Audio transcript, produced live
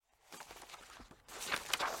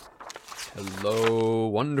Hello,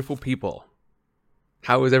 wonderful people.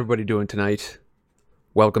 How is everybody doing tonight?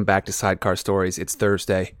 Welcome back to Sidecar Stories. It's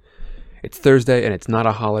Thursday. It's Thursday and it's not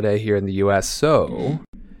a holiday here in the US, so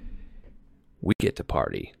we get to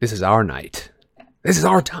party. This is our night. This is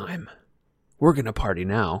our time. We're going to party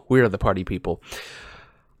now. We are the party people.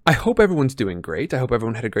 I hope everyone's doing great. I hope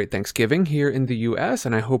everyone had a great Thanksgiving here in the US,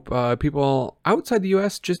 and I hope people outside the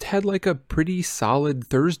US just had like a pretty solid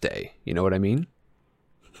Thursday. You know what I mean?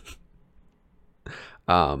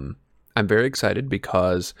 I'm very excited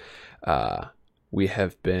because we've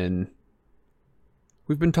been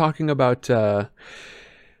talking about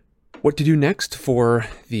what to do next for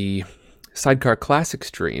the Sidecar Classic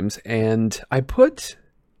streams, and I put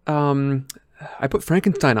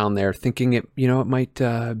Frankenstein on there thinking it might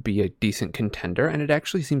be a decent contender, and it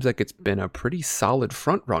actually seems like it's been a pretty solid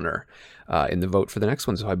front runner in the vote for the next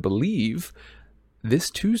one. So I believe this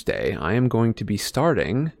Tuesday I am going to be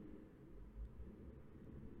starting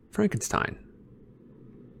Frankenstein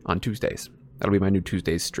on Tuesdays. That'll be my new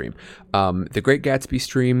Tuesdays stream. The Great Gatsby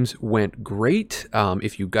streams went great.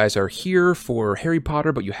 If you guys are here for Harry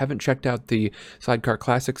Potter, but you haven't checked out the Sidecar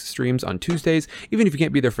Classics streams on Tuesdays, even if you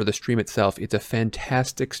can't be there for the stream itself, it's a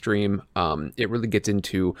fantastic stream. It really gets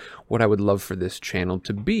into what I would love for this channel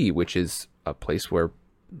to be, which is a place where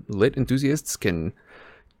lit enthusiasts can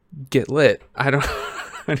get lit.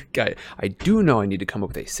 I do know I need to come up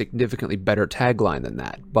with a significantly better tagline than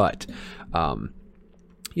that, but a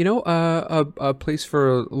place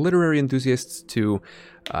for literary enthusiasts to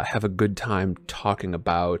have a good time talking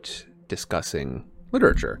about, discussing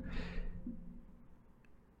literature.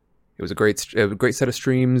 It was a great set of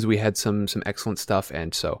streams. We had some excellent stuff,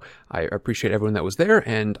 and so I appreciate everyone that was there,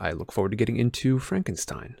 and I look forward to getting into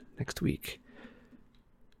Frankenstein next week.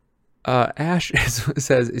 Ash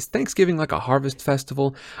says, is Thanksgiving like a harvest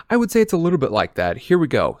festival? I would say it's a little bit like that. Here we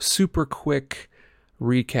go. Super quick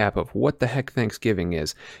recap of what the heck Thanksgiving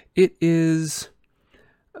is. It is...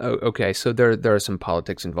 okay, so there are some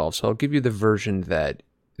politics involved, so I'll give you the version that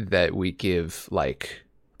we give, like,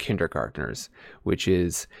 kindergartners, which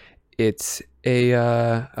is it's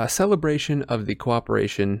a celebration of the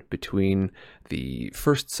cooperation between the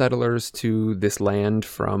first settlers to this land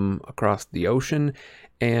from across the ocean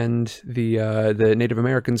and the Native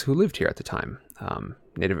Americans who lived here at the time.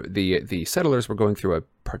 The settlers were going through a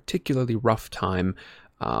particularly rough time.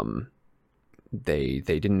 They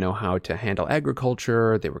didn't know how to handle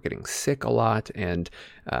agriculture. They were getting sick a lot and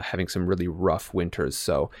having some really rough winters.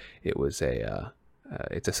 So it was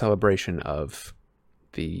it's a celebration of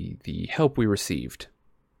the help we received.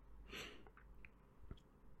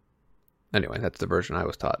 Anyway, that's the version I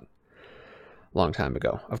was taught a long time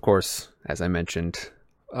ago. Of course, as I mentioned,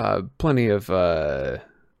 plenty of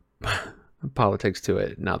politics to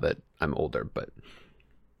it now that I'm older, but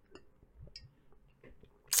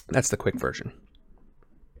that's the quick version.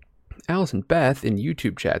 Allison Beth in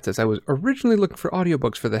YouTube chat says, I was originally looking for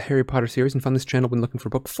audiobooks for the Harry Potter series and found this channel when looking for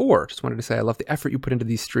book 4. Just wanted to say I love the effort you put into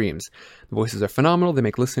these streams. The voices are phenomenal. They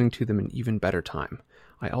make listening to them an even better time.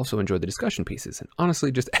 I also enjoy the discussion pieces and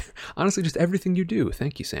honestly just everything you do.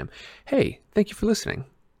 Thank you, Sam. Hey, thank you for listening.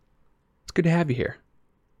 It's good to have you here.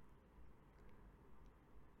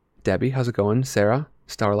 Debbie, how's it going? Sarah,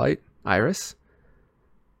 Starlight, Iris.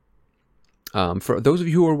 For those of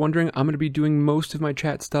you who are wondering, I'm going to be doing most of my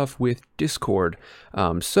chat stuff with Discord.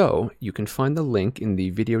 So you can find the link in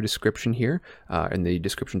the video description here, in the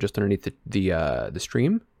description just underneath the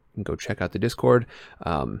stream. You can go check out the Discord.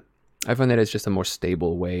 I find that it's just a more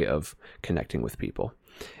stable way of connecting with people.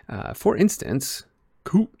 For instance,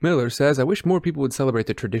 Coop Miller says, I wish more people would celebrate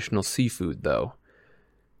the traditional seafood, though.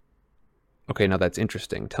 Okay, now that's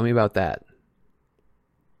interesting. Tell me about that.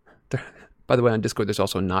 By the way, on Discord, there's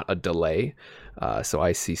also not a delay, so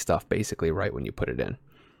I see stuff basically right when you put it in.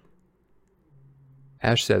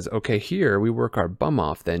 Ash says, okay, here we work our bum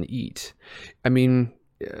off, then eat. I mean,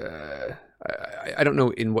 I don't know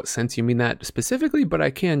in what sense you mean that specifically, but I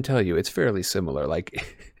can tell you it's fairly similar.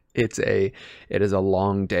 Like, it is a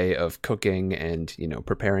long day of cooking and,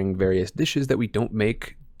 preparing various dishes that we don't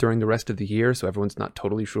make during the rest of the year, so everyone's not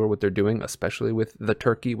totally sure what they're doing, especially with the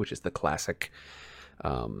turkey, which is the classic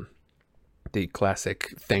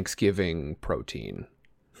Thanksgiving protein.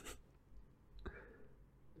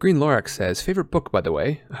 Green Lorax says, favorite book, by the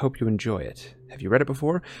way. I hope you enjoy it. Have you read it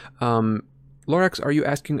before? Lorax, are you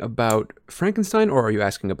asking about Frankenstein or are you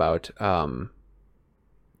asking about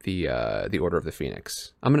the Order of the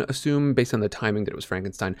Phoenix? I'm going to assume, based on the timing, that it was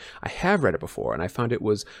Frankenstein. I have read it before, and I found it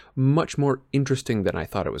was much more interesting than I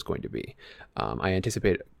thought it was going to be. I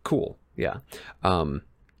anticipated... Cool, yeah.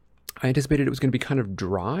 I anticipated it was going to be kind of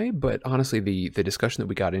dry, but honestly, the discussion that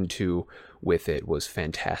we got into with it was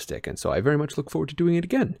fantastic, and so I very much look forward to doing it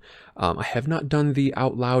again. I have not done the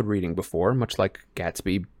out loud reading before, much like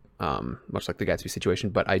Gatsby, much like the Gatsby situation,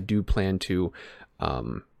 but I do plan to.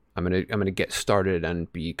 I'm gonna get started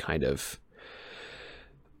and be kind of.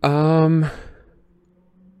 I'm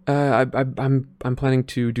planning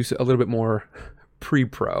to do a little bit more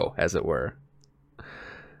pre-pro, as it were.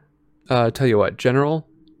 Tell you what, General.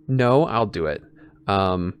 No, I'll do it.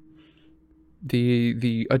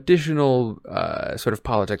 The additional sort of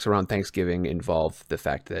politics around Thanksgiving involve the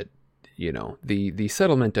fact that the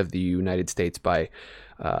settlement of the United States by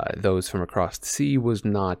those from across the sea was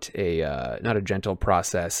not a gentle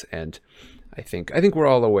process, and I think we're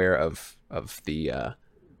all aware of the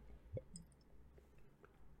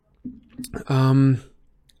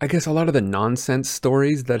I guess a lot of the nonsense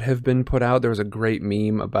stories that have been put out. There was a great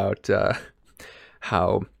meme about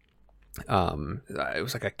how it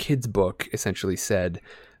was like a kid's book essentially said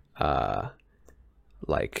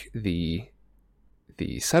like the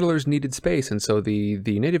settlers needed space, and so the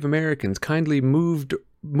Native Americans kindly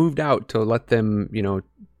moved out to let them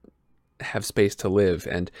have space to live.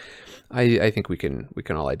 And I think we can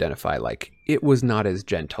all identify like it was not as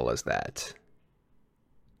gentle as that.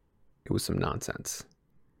 It was some nonsense.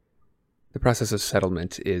 The process of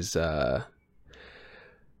settlement is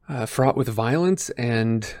fraught with violence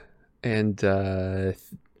and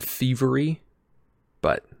thievery,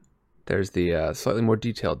 but there's the slightly more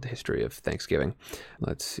detailed history of Thanksgiving.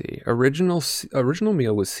 Let's see. Original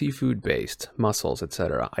meal was seafood based, mussels,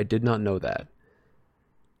 etc. I did not know that.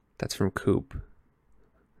 That's from Coop.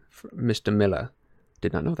 Mr. Miller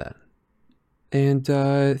did not know that. And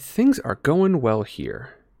things are going well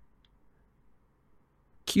here.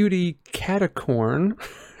 Cutie Catacorn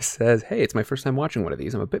says, hey, it's my first time watching one of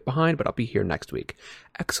these. I'm a bit behind, but I'll be here next week.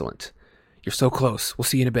 Excellent. You're so close. We'll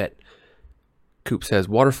see you in a bit. Coop says,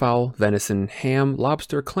 waterfowl, venison, ham,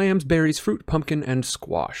 lobster, clams, berries, fruit, pumpkin, and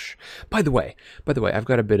squash. By the way, I've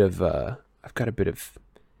got a bit of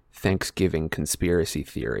Thanksgiving conspiracy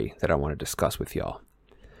theory that I want to discuss with y'all.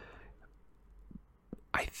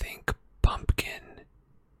 I think pumpkin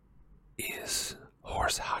is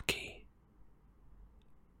horse hockey.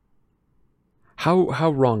 How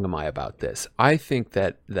wrong am I about this? I think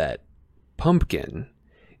that pumpkin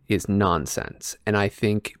is nonsense, and I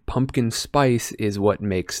think pumpkin spice is what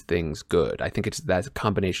makes things good. I think it's that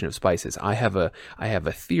combination of spices. I have a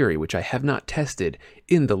theory, which I have not tested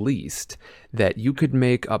in the least, that you could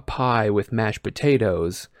make a pie with mashed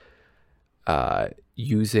potatoes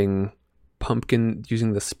using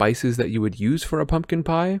the spices that you would use for a pumpkin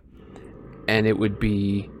pie, and it would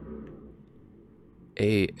be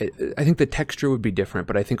I think the texture would be different,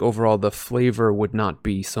 but I think overall the flavor would not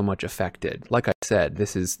be so much affected. Like I said,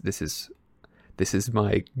 this is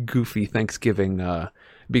my goofy Thanksgiving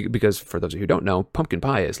because for those of you who don't know, pumpkin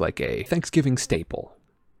pie is like a Thanksgiving staple.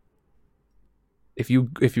 If you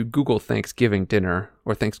Google Thanksgiving dinner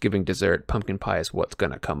or Thanksgiving dessert, pumpkin pie is what's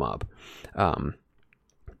gonna come up.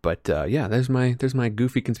 But yeah, there's my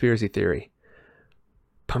goofy conspiracy theory.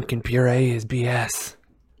 Pumpkin puree is BS.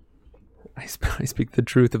 I speak the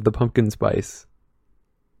truth of the pumpkin spice.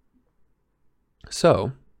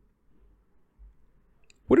 So,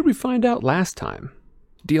 what did we find out last time?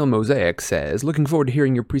 DL Mosaic says, looking forward to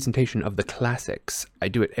hearing your presentation of the classics. I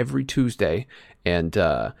do it every Tuesday, and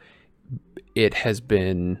it has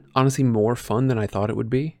been honestly more fun than I thought it would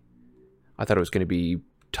be. I thought it was going to be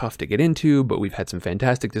tough to get into, but we've had some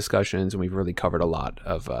fantastic discussions, and we've really covered a lot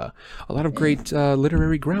of great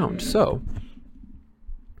literary ground. So,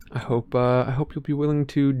 I hope you'll be willing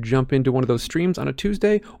to jump into one of those streams on a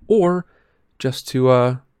Tuesday, or just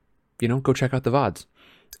to go check out the VODs.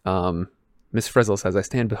 Miss Frizzle says, I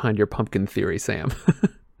stand behind your pumpkin theory, Sam.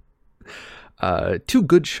 Two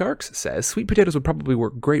Good Sharks says, sweet potatoes would probably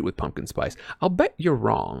work great with pumpkin spice. I'll bet you're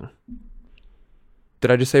wrong.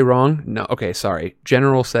 Did I just say wrong? No. Okay, sorry.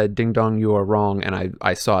 General said, ding dong, you are wrong, and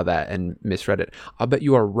I saw that and misread it. I'll bet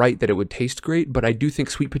you are right that it would taste great, but I do think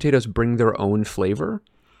sweet potatoes bring their own flavor.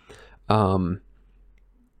 And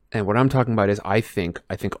what I'm talking about is I think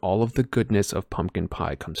all of the goodness of pumpkin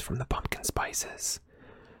pie comes from the pumpkin spices.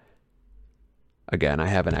 Again, I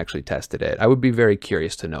haven't actually tested it. I would be very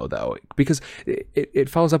curious to know, though, because it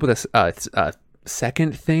follows up with a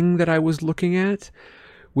second thing that I was looking at,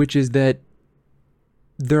 which is that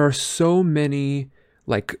there are so many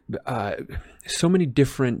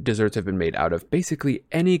different desserts have been made out of basically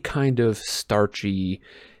any kind of starchy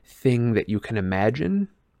thing that you can imagine,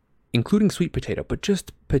 including sweet potato, but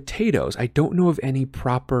just potatoes. I don't know of any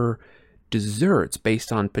proper desserts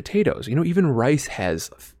based on potatoes. Even rice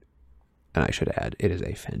has And I should add, it is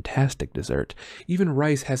a fantastic dessert. Even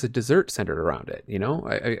rice has a dessert centered around it. You know,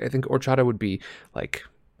 I think horchata would be like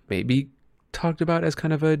maybe talked about as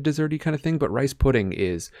kind of a desserty kind of thing, but rice pudding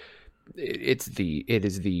is the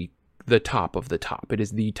top of the top. It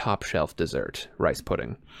is the top shelf dessert, rice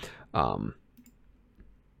pudding. But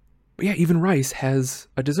yeah, even rice has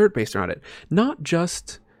a dessert based around it. Not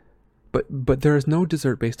just, but there is no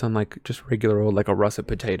dessert based on like just regular old like a russet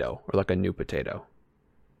potato or like a new potato.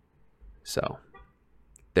 So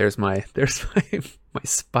there's my my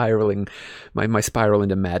spiraling my spiral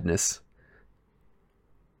into madness.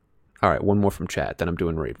 All right, one more from chat. Then I'm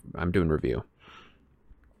doing review.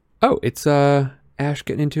 Oh, it's Ash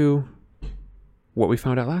getting into what we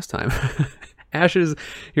found out last time. Here's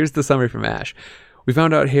the summary from Ash. We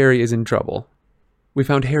found out Harry is in trouble. We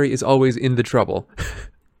found Harry is always in the trouble.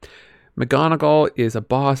 McGonagall is a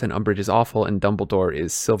boss, and Umbridge is awful, and Dumbledore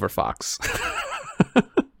is Silver Fox.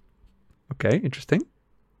 Okay, interesting.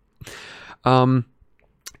 And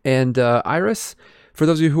Iris, for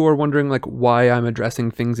those of you who are wondering like why I'm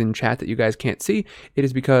addressing things in chat that you guys can't see, it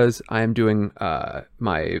is because I am doing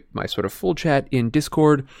my sort of full chat in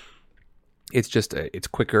Discord. It's just it's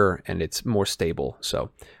quicker and it's more stable, so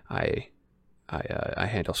I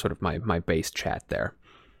handle sort of my base chat there.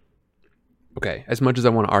 Okay, as much as I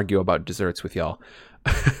want to argue about desserts with y'all,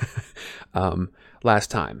 last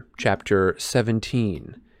time, chapter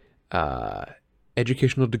 17,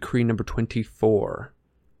 educational decree number 24.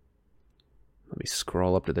 Let me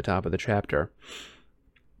scroll up to the top of the chapter.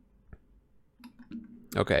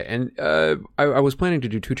 Okay, and I was planning to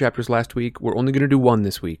do 2 chapters last week. We're only going to do 1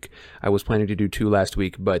 this week. I was planning to do 2 last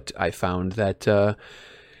week, but I found that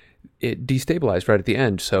it destabilized right at the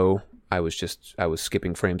end, so I was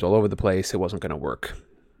skipping frames all over the place. It wasn't going to work.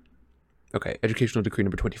 Okay, educational decree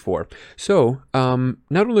number 24. So,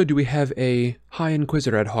 not only do we have a High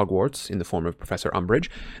Inquisitor at Hogwarts in the form of Professor Umbridge,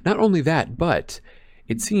 not only that, but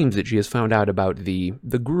it seems that she has found out about the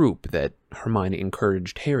group that Hermione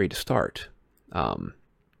encouraged Harry to start.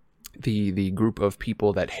 The group of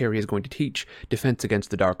people that Harry is going to teach defense against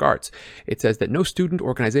the dark arts. It says that no student,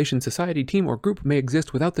 organization, society, team, or group may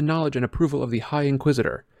exist without the knowledge and approval of the High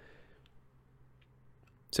Inquisitor.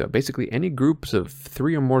 So basically any groups of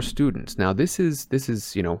 3 or more students. Now this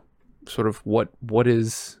is, you know, sort of what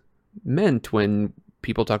is meant when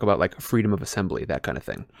people talk about like freedom of assembly, that kind of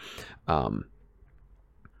thing.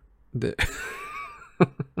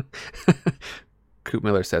 Coop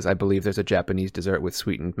Miller says, I believe there's a Japanese dessert with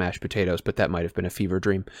sweetened mashed potatoes, but that might have been a fever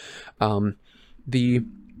dream. The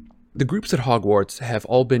groups at Hogwarts have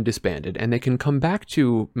all been disbanded, and they can come back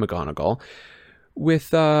to McGonagall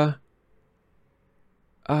with a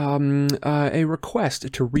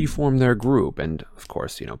request to reform their group. And of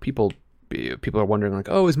course, you know, people are wondering like,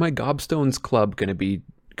 oh, is my Gobstones club gonna be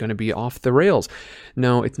off the rails?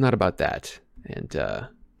 No, it's not about that. And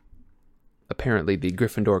apparently the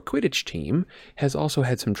Gryffindor Quidditch team has also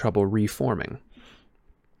had some trouble reforming.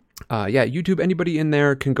 Yeah, YouTube, anybody in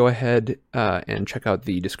there can go ahead and check out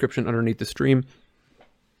the description underneath the stream.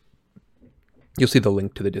 You'll see the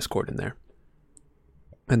link to the Discord in there.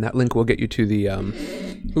 And that link will get you to the...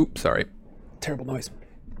 oops, sorry. Terrible noise.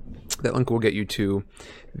 That link will get you to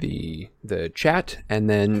the chat, and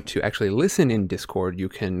then to actually listen in Discord, you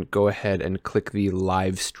can go ahead and click the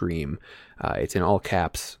live stream. It's in all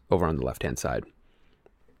caps over on the left-hand side.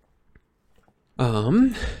 Now,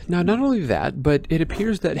 not only that, but it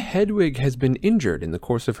appears that Hedwig has been injured in the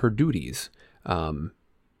course of her duties.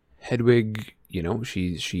 Hedwig, you know,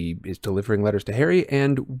 she is delivering letters to Harry,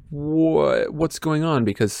 and what's going on?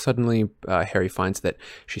 Because suddenly Harry finds that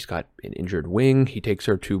she's got an injured wing. He takes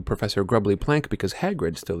her to Professor Grubbly Plank because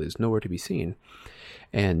Hagrid still is nowhere to be seen,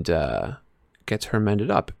 and gets her mended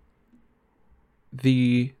up.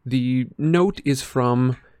 The note is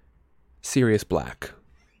from Sirius Black.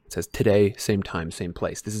 It says, today, same time, same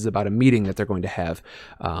place. This is about a meeting that they're going to have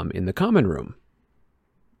in the common room.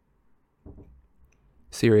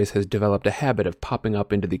 Sirius has developed a habit of popping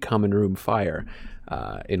up into the common room fire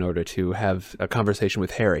in order to have a conversation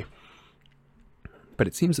with Harry. But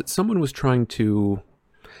it seems that someone was trying to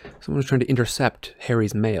intercept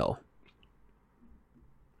Harry's mail.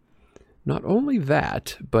 Not only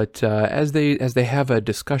that, but as they have a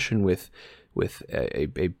discussion with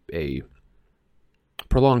a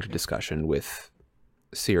prolonged discussion with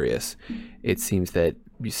Sirius, it seems that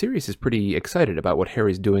Sirius is pretty excited about what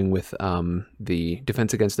Harry's doing with the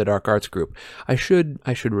Defense Against the Dark Arts group. I should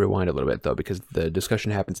rewind a little bit though, because the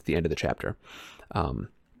discussion happens at the end of the chapter. Some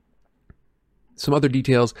other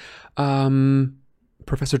details.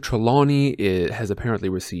 Professor Trelawney has apparently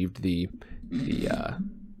received the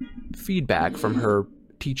feedback from her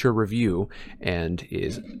teacher review and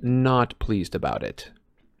is not pleased about it.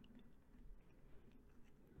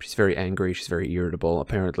 She's very angry. She's very irritable.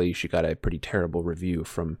 Apparently, she got a pretty terrible review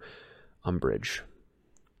from Umbridge.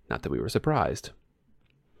 Not that we were surprised.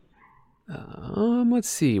 Let's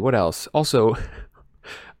see. What else? Also,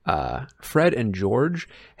 Fred and George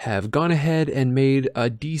have gone ahead and made a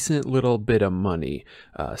decent little bit of money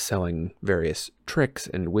selling various tricks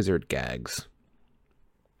and wizard gags.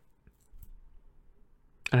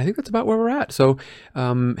 And I think that's about where we're at. So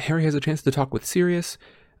Harry has a chance to talk with Sirius.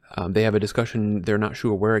 They have a discussion. They're not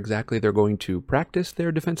sure where exactly they're going to practice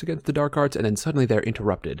their defense against the dark arts, and then suddenly they're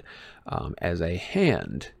interrupted as a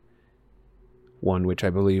hand, one which I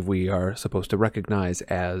believe we are supposed to recognize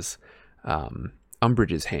as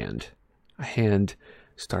Umbridge's hand. A hand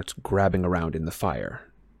starts grabbing around in the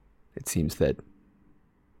fire. It seems that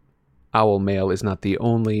owl mail is not the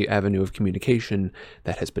only avenue of communication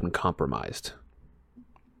that has been compromised.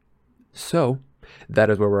 So, that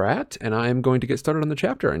is where we're at, and I'm going to get started on the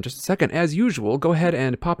chapter in just a second. As usual, go ahead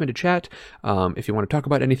and pop into chat. If you want to talk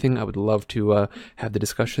about anything, I would love to have the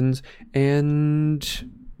discussions, and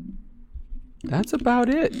that's about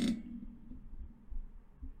it.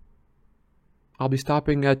 I'll be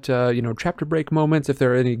stopping at chapter break moments if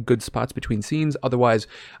there are any good spots between scenes. Otherwise,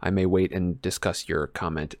 I may wait and discuss your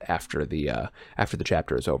comment after the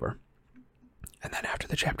chapter is over. And then after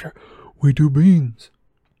the chapter, we do beans.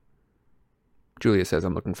 Julia says,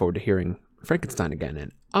 I'm looking forward to hearing Frankenstein again,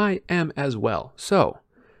 and I am as well. So,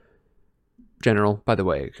 General, by the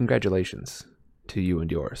way, congratulations to you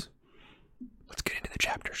and yours. Let's get into the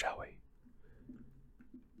chapter, shall we?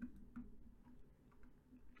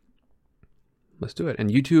 Let's do it. And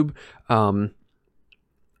YouTube, I'm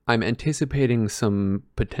anticipating some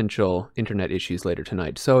potential internet issues later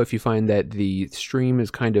tonight. So if you find that the stream is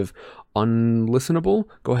kind of unlistenable,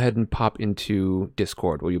 go ahead and pop into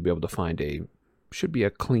Discord where you'll be able to find should be a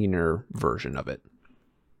cleaner version of it.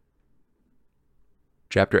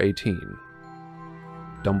 Chapter 18.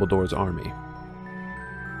 Dumbledore's Army.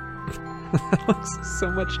 That looks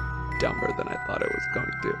so much dumber than I thought it was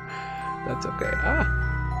going to. That's okay.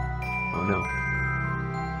 Oh no.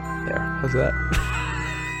 There. How's that?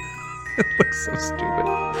 It looks so stupid.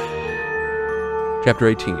 Chapter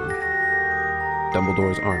 18.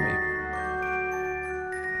 Dumbledore's Army.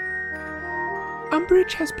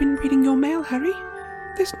 Umbridge has been reading your mail, Harry.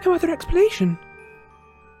 There's no other explanation.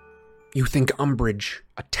 You think Umbridge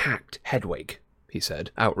attacked Hedwig, he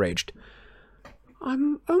said, outraged.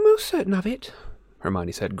 I'm almost certain of it,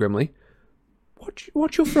 Hermione said grimly.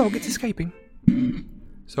 Watch your frog, it's escaping.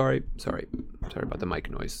 Sorry about the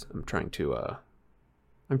mic noise. I'm trying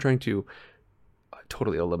to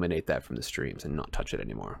totally eliminate that from the streams and not touch it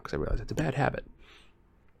anymore, because I realize it's a bad habit.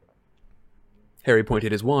 Harry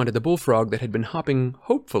pointed his wand at the bullfrog that had been hopping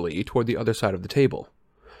hopefully toward the other side of the table.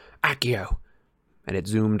 Accio! And it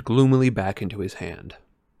zoomed gloomily back into his hand.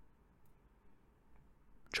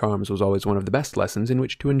 Charms was always one of the best lessons in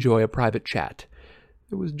which to enjoy a private chat.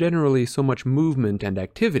 There was generally so much movement and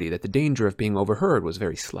activity that the danger of being overheard was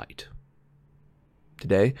very slight.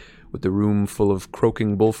 Today, with the room full of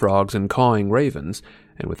croaking bullfrogs and cawing ravens,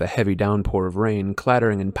 and with a heavy downpour of rain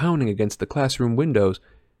clattering and pounding against the classroom windows,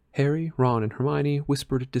 Harry, Ron, and Hermione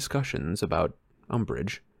whispered discussions about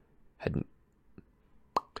Umbridge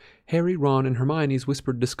Harry, Ron, and Hermione's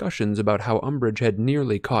whispered discussions about how Umbridge had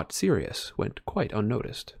nearly caught Sirius went quite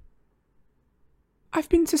unnoticed. I've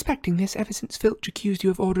been suspecting this ever since Filch accused you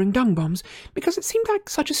of ordering dung bombs, because it seemed like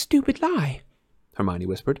such a stupid lie, Hermione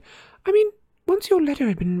whispered. I mean, once your letter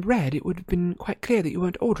had been read, it would have been quite clear that you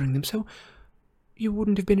weren't ordering them, so you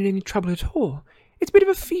wouldn't have been in any trouble at all. It's a bit of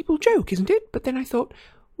a feeble joke, isn't it? But then I thought,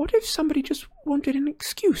 what if somebody just wanted an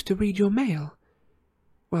excuse to read your mail?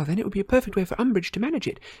 Well, then it would be a perfect way for Umbridge to manage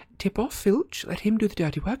it. Tip off Filch, let him do the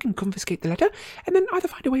dirty work and confiscate the letter, and then either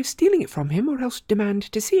find a way of stealing it from him or else demand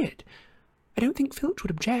to see it. I don't think Filch would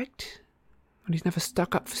object. And he's never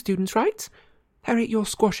stuck up for students' rights. Harry, you're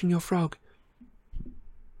squashing your frog.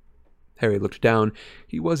 Harry looked down.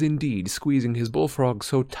 He was indeed squeezing his bullfrog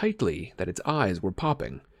so tightly that its eyes were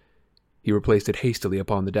popping. He replaced it hastily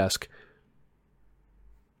upon the desk.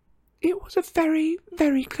 It was a very,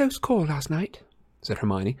 very close call last night, said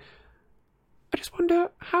Hermione. I just wonder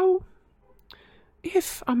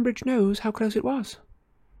if Umbridge knows how close it was.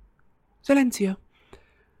 Silencio.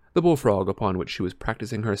 The bullfrog upon which she was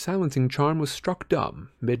practicing her silencing charm was struck dumb,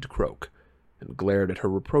 mid-croak, and glared at her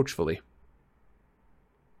reproachfully.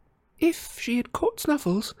 If she had caught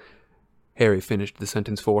Snuffles, Harry finished the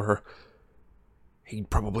sentence for her. He'd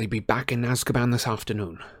probably be back in Azkaban this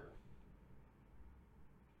afternoon.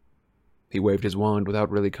 He waved his wand without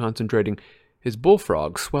really concentrating. His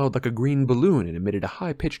bullfrog swelled like a green balloon and emitted a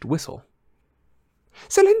high-pitched whistle.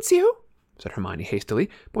 Silencio! Said Hermione hastily,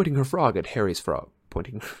 pointing her wand at Harry's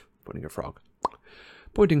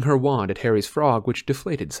frog, which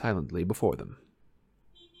deflated silently before them.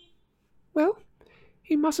 Well,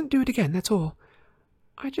 he mustn't do it again, that's all.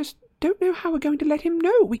 I just don't know how we're going to let him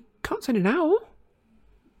know. We can't send an owl.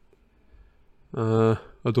 I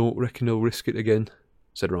don't reckon he'll risk it again,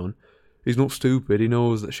 said Ron. He's not stupid, he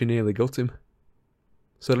knows that she nearly got him.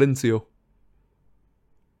 Silencio.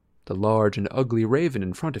 The large and ugly raven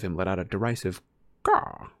in front of him let out a derisive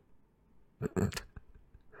caw.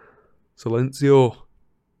 Silencio!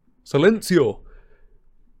 Silencio!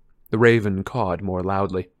 The raven cawed more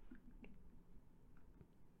loudly.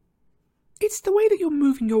 It's the way that you're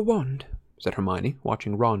moving your wand, said Hermione,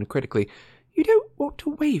 watching Ron critically. You don't want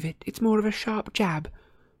to wave it, it's more of a sharp jab.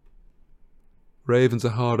 Ravens are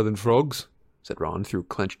harder than frogs, said Ron through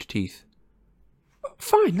clenched teeth.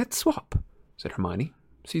 Fine, let's swap, said Hermione,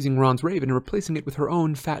 seizing Ron's raven and replacing it with her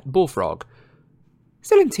own fat bullfrog.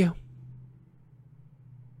 Silencio.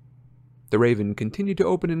 The raven continued to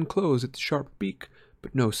open and close its sharp beak,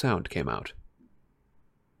 but no sound came out.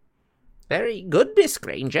 Very good, Miss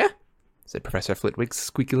Granger, said Professor Flitwick's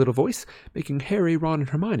squeaky little voice, making Harry, Ron, and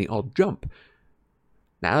Hermione all jump.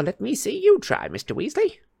 Now let me see you try, Mr.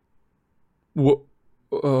 Weasley.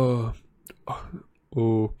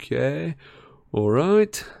 Okay. All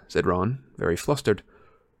right, said Ron, very flustered.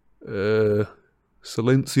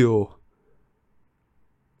 Silencio.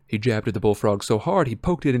 He jabbed at the bullfrog so hard he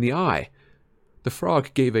poked it in the eye. The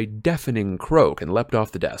frog gave a deafening croak and leapt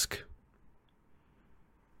off the desk.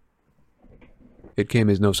 It came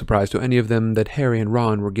as no surprise to any of them that Harry and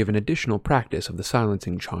Ron were given additional practice of the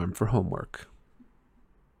silencing charm for homework.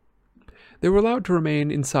 They were allowed to remain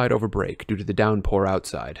inside over break due to the downpour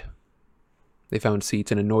outside. They found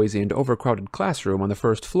seats in a noisy and overcrowded classroom on the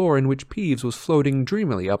first floor in which Peeves was floating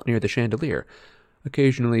dreamily up near the chandelier,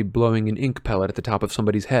 occasionally blowing an ink pellet at the top of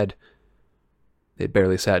somebody's head. They had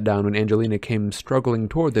barely sat down when Angelina came struggling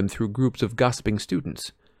toward them through groups of gossiping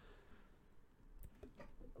students.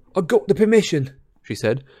 I got the permission, she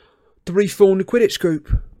said, to reform the Quidditch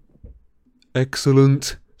group.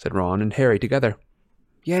 Excellent, said Ron and Harry together.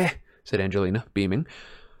 Yeah, said Angelina, beaming.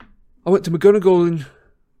 I went to McGonagall and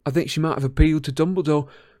I think she might have appealed to Dumbledore.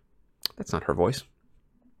 That's not her voice.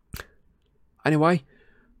 Anyway,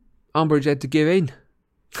 Umbridge had to give in.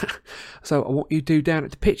 So I want you two down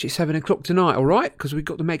at the pitch at 7 o'clock tonight, all right? Because we've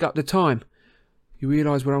got to make up the time. You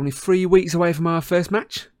realise we're only 3 weeks away from our first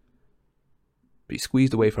match? But he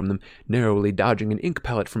squeezed away from them, narrowly dodging an ink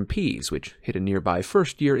pellet from Peeves, which hit a nearby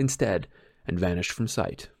first year instead, and vanished from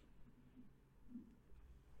sight.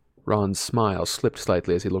 Ron's smile slipped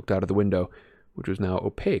slightly as he looked out of the window, which was now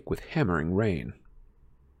opaque with hammering rain.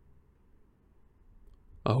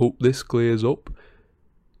 I hope this clears up.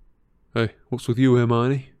 Hey, what's with you,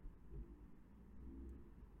 Hermione?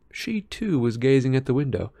 She, too, was gazing at the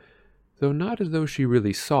window, though not as though she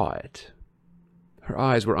really saw it. Her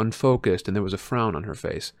eyes were unfocused, and there was a frown on her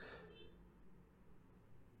face.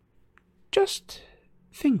 Just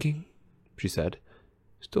thinking, she said,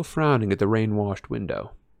 still frowning at the rain-washed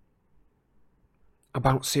window.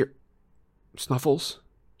 About Snuffles?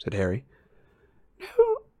 Said Harry.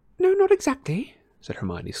 No, not exactly, said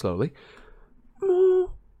Hermione slowly.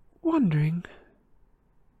 More wondering.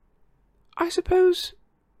 I suppose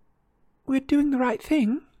we're doing the right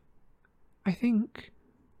thing, I think.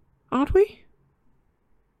 Aren't we?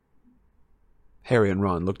 Harry and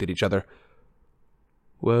Ron looked at each other.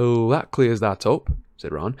 Well, that clears that up,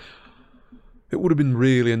 said Ron. It would have been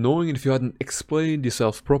really annoying if you hadn't explained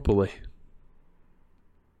yourself properly.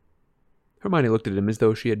 Hermione looked at him as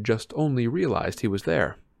though she had just only realized he was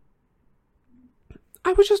there.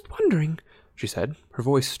 I was just wondering, she said, her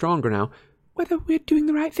voice stronger now, whether we're doing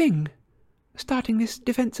the right thing, starting this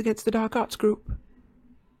Defense Against the Dark Arts group.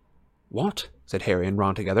 What? Said Harry and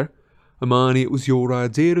Ron together. Hermione, it was your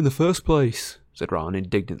idea in the first place, said Ron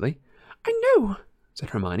indignantly. I know, said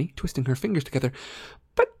Hermione, twisting her fingers together,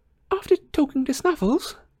 but after talking to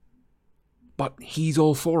Snuffles... But he's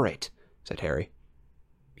all for it, said Harry.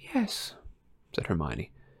 Yes, said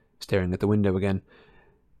Hermione, staring at the window again.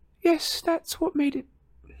 Yes, that's what made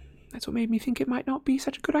me think it might not be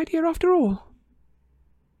such a good idea after all.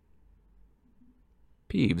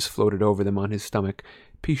 Peeves floated over them on his stomach,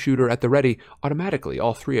 pea-shooter at the ready. Automatically,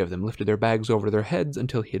 all three of them lifted their bags over their heads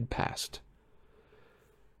until he had passed.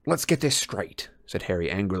 Let's get this straight, said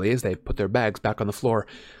Harry angrily as they put their bags back on the floor.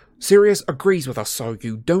 Sirius agrees with us, so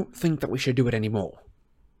you don't think that we should do it anymore.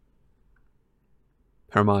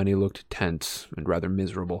 Hermione looked tense and rather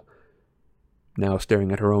miserable. Now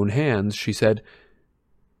staring at her own hands, she said,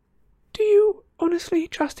 "Do you honestly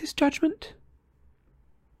trust his judgment?"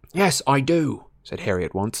 "Yes, I do," said Harry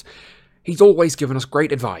at once. "He's always given us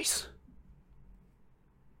great advice."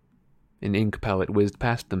 An ink pellet whizzed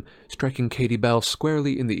past them, striking Katie Bell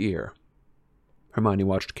squarely in the ear. Hermione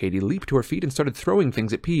watched Katie leap to her feet and started throwing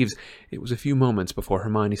things at Peeves. It was a few moments before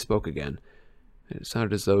Hermione spoke again. It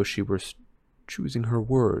sounded as though she were choosing her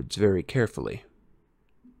words very carefully.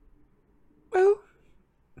 "Well,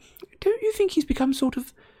 don't you think he's become sort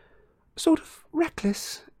of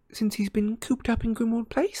reckless since he's been cooped up in Grimmauld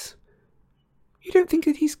Place? You don't think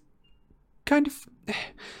that he's kind of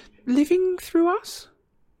living through us?"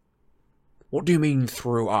 "What do you mean,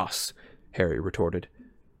 through us?" Harry retorted.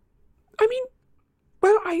 "I mean,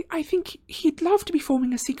 well, I think he'd love to be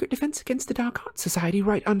forming a secret defense against the Dark Arts Society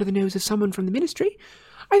right under the nose of someone from the Ministry.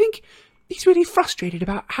 I think he's really frustrated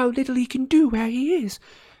about how little he can do where he is.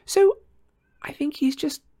 So I think he's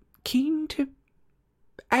just keen to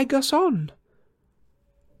egg us on."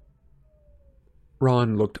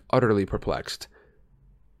 Ron looked utterly perplexed.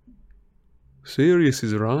 "Sirius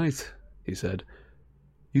is right," he said.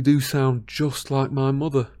 "You do sound just like my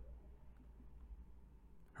mother."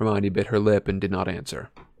 Hermione bit her lip and did not answer.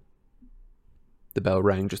 The bell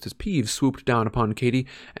rang just as Peeves swooped down upon Katie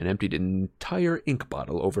and emptied an entire ink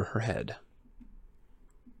bottle over her head.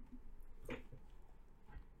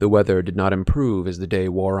 The weather did not improve as the day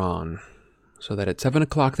wore on, so that at 7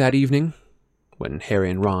 o'clock that evening, when Harry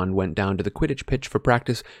and Ron went down to the Quidditch pitch for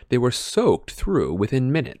practice, they were soaked through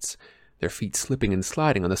within minutes, their feet slipping and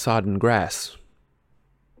sliding on the sodden grass.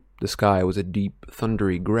 The sky was a deep,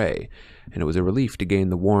 thundery gray, and it was a relief to gain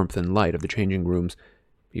the warmth and light of the changing rooms,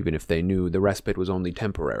 even if they knew the respite was only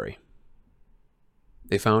temporary.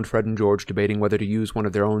 They found Fred and George debating whether to use one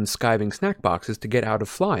of their own skiving snack boxes to get out of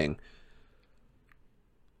flying.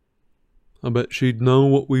 "I bet she'd know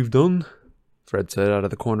what we've done," Fred said out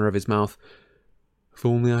of the corner of his mouth. "If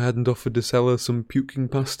only I hadn't offered to sell her some puking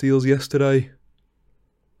pastilles yesterday."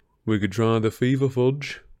 "We could try the fever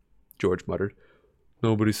fudge," George muttered.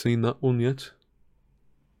 "Nobody's seen that one yet."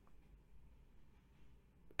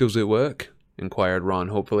 "Does it work?" inquired Ron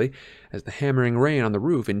hopefully, as the hammering rain on the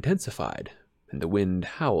roof intensified and the wind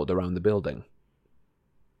howled around the building.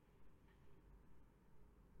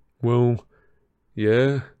 "Well,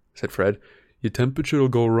 yeah," said Fred. "Your temperature'll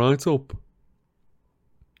go right up.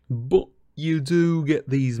 But you do get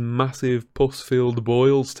these massive pus-filled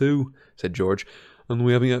boils too," said George, "and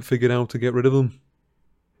we haven't yet figured out how to get rid of them."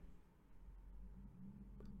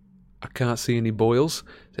 "I can't see any boils,"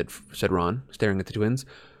 said Ron, staring at the twins.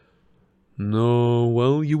 "No,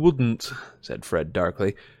 well, you wouldn't," said Fred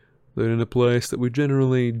darkly. "They're in a place that we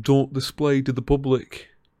generally don't display to the public.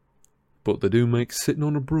 But they do make sitting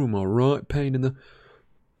on a broom a right pain in the—"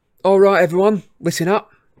 "All right, everyone, listen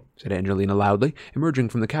up," said Angelina loudly, emerging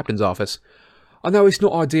from the captain's office. "I know it's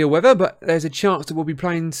not ideal weather, but there's a chance that we'll be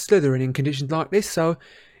playing Slytherin in conditions like this, so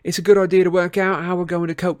it's a good idea to work out how we're going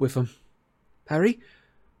to cope with them. Harry,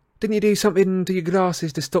 didn't you do something to your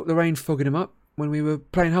glasses to stop the rain fogging them up when we were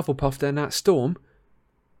playing Hufflepuff during that storm?"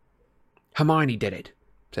 "Hermione did it,"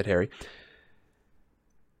 said Harry.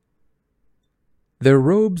 Their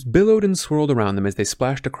robes billowed and swirled around them as they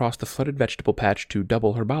splashed across the flooded vegetable patch to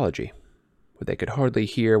double herbology, where they could hardly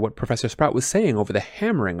hear what Professor Sprout was saying over the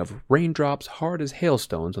hammering of raindrops hard as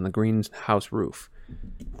hailstones on the greenhouse roof.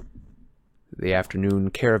 The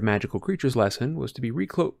afternoon Care of Magical Creatures lesson was to be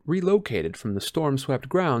relocated from the storm-swept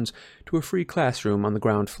grounds to a free classroom on the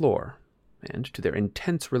ground floor, and to their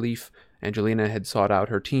intense relief, Angelina had sought out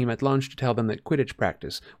her team at lunch to tell them that Quidditch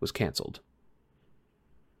practice was cancelled.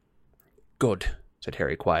 "Good," said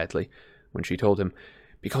Harry quietly, when she told him,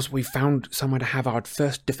 "because we've found somewhere to have our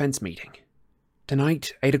first defense meeting.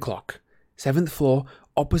 Tonight, 8 o'clock, 7th floor,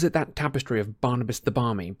 opposite that tapestry of Barnabas the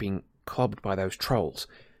Barmy being clubbed by those trolls.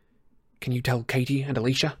 Can you tell Katie and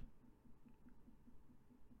Alicia?"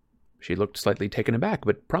 She looked slightly taken aback,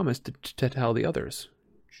 but promised to tell the others.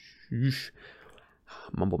 Shh.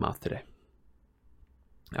 Mumble mouth today.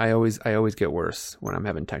 I always get worse when I'm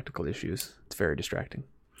having technical issues. It's very distracting.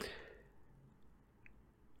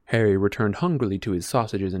 Harry returned hungrily to his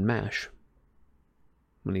sausages and mash.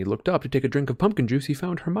 When he looked up to take a drink of pumpkin juice, he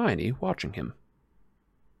found Hermione watching him.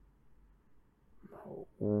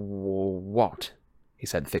 "What?" he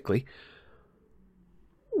said thickly.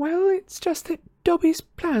 "Well, it's just that Dobby's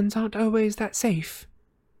plans aren't always that safe.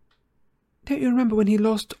 Don't you remember when he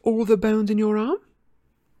lost all the bones in your arm?"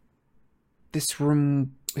 "This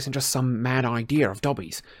room isn't just some mad idea of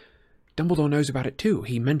Dobby's. Dumbledore knows about it too.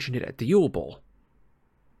 He mentioned it at the Yule Ball."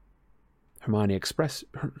 Hermione's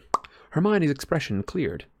expression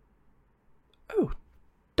cleared. Oh,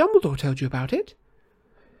 Dumbledore told you about it?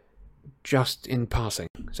 Just in passing,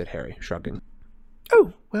 said Harry, shrugging.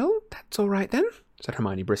 Oh, well, that's all right then, said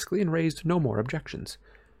Hermione briskly, and raised no more objections.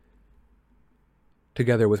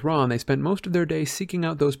 Together with Ron, they spent most of their day seeking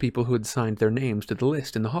out those people who had signed their names to the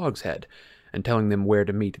list in the Hog's Head, and telling them where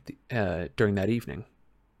to meet during that evening.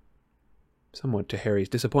 Somewhat to Harry's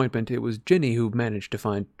disappointment, it was Ginny who managed to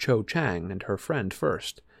find Cho Chang and her friend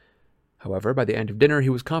first. However, by the end of dinner, he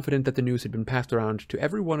was confident that the news had been passed around to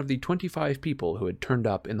every one of the 25 people who had turned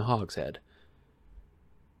up in the Hog's Head.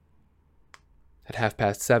 At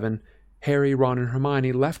 7:30, Harry, Ron, and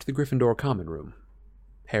Hermione left the Gryffindor common room,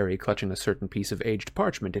 Harry clutching a certain piece of aged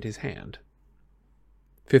parchment in his hand.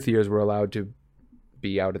 Fifth years were allowed to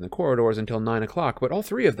be out in the corridors until 9 o'clock, but all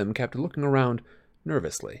three of them kept looking around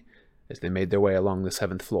nervously as they made their way along the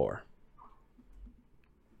 7th floor.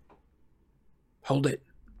 "Hold it,"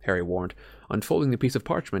 Harry warned, unfolding the piece of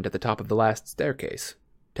parchment at the top of the last staircase,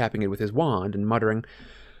 tapping it with his wand and muttering,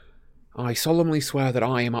 "I solemnly swear that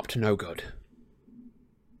I am up to no good."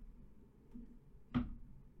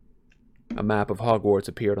 A map of Hogwarts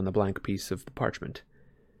appeared on the blank piece of the parchment.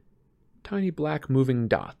 Tiny black moving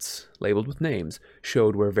dots, labeled with names,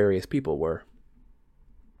 showed where various people were.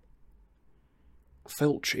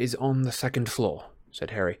 "Filch is on the 2nd floor,"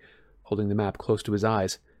 said Harry, holding the map close to his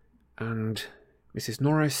eyes, "and Mrs.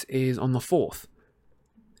 Norris is on the 4th.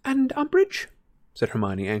 "And Umbridge?" said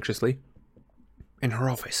Hermione anxiously. "In her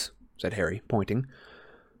office," said Harry, pointing.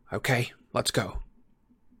 "Okay, let's go."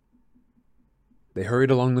 They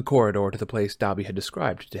hurried along the corridor to the place Dobby had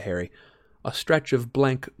described to Harry, a stretch of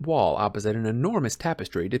blank wall opposite an enormous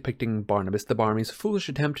tapestry depicting Barnabas the Barmy's foolish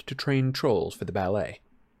attempt to train trolls for the ballet.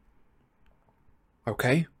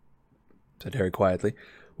 "Okay," said Harry quietly,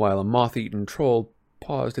 while a moth-eaten troll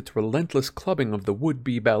paused its relentless clubbing of the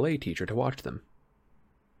would-be ballet teacher to watch them.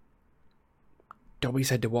 "Dobby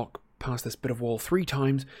said to walk past this bit of wall 3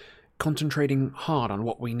 times, concentrating hard on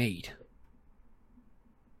what we need."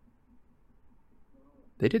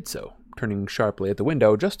 They did so, turning sharply at the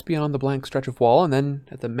window just beyond the blank stretch of wall and then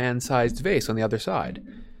at the man-sized vase on the other side.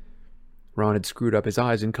 Ron had screwed up his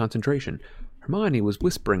eyes in concentration. Hermione was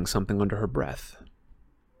whispering something under her breath.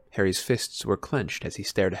 Harry's fists were clenched as he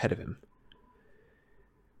stared ahead of him.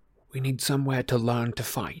 "We need somewhere to learn to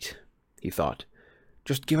fight," he thought.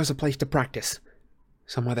 "Just give us a place to practice.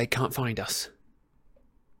 Somewhere they can't find us."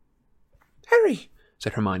 "Harry!"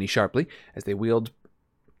 said Hermione sharply, as they wheeled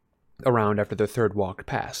around after their third walk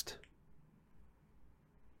passed.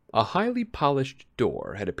 A highly polished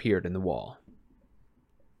door had appeared in the wall.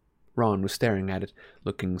 Ron was staring at it,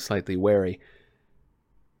 looking slightly wary.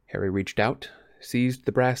 Harry reached out, seized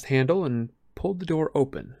the brass handle, and pulled the door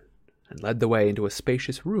open, and led the way into a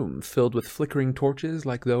spacious room filled with flickering torches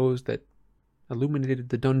like those that illuminated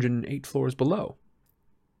the dungeon 8 floors below.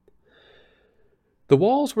 The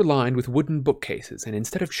walls were lined with wooden bookcases, and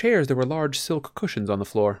instead of chairs there were large silk cushions on the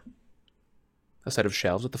floor. A set of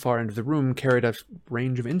shelves at the far end of the room carried a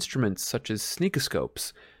range of instruments such as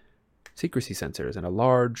sneakoscopes, secrecy sensors, and a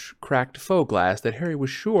large, cracked faux glass that Harry was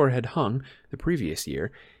sure had hung, the previous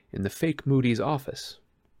year, in the fake Moody's office.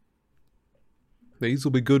 "These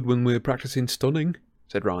will be good when we're practicing stunning,"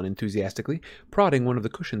 said Ron enthusiastically, prodding one of the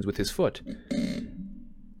cushions with his foot.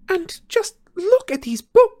 "And just look at these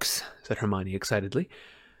books," said Hermione excitedly,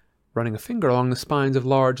 running a finger along the spines of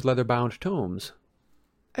large leather-bound tomes.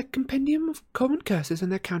 "A compendium of common curses and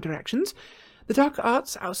their counteractions, the dark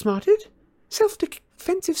arts outsmarted,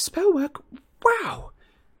 self-defensive spellwork. Wow!"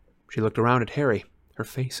 She looked around at Harry, her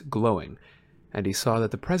face glowing, and he saw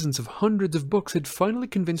that the presence of hundreds of books had finally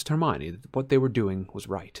convinced Hermione that what they were doing was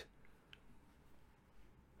right.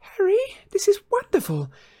 "Harry, this is wonderful.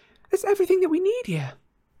 There's everything that we need here."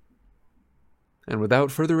 And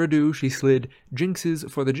without further ado, she slid Jinxes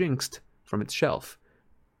for the Jinxed from its shelf,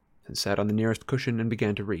 and sat on the nearest cushion and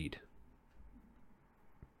began to read.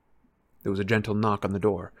 There was a gentle knock on the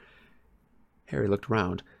door. Harry looked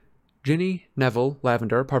round. Ginny, Neville,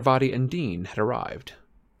 Lavender, Parvati, and Dean had arrived.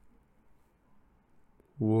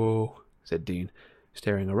 "Whoa," said Dean,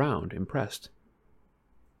 staring around, impressed.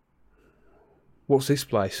 "What's this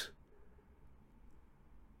place?"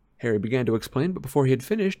 Harry began to explain, but before he had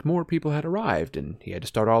finished, more people had arrived, and he had to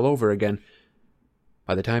start all over again.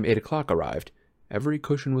 By the time 8 o'clock arrived, every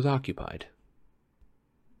cushion was occupied.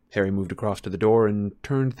 Harry moved across to the door and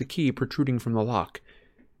turned the key protruding from the lock.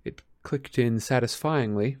 It clicked in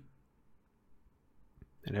satisfyingly,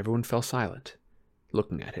 and everyone fell silent,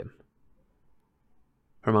 looking at him.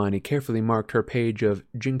 Hermione carefully marked her page of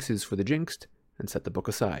Jinxes for the Jinxed and set the book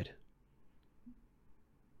aside.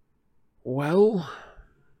 "Well,"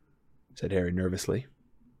 said Harry nervously.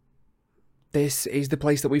 this is the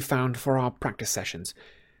place that we found for our practice sessions.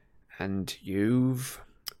 And you've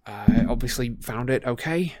obviously found it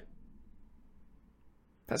okay?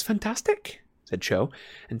 That's fantastic, said Cho,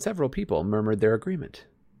 and several people murmured their agreement.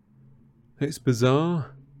 It's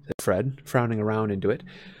bizarre, said Fred, frowning around into it.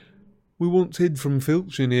 We once hid from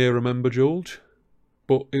Filch in here, remember, George?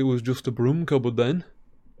 But it was just a broom cupboard then.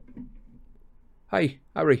 Hey,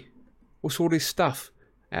 Harry, what's all this stuff?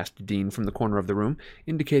 Asked Dean from the corner of the room,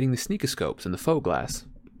 indicating the sneakoscopes and the faux glass.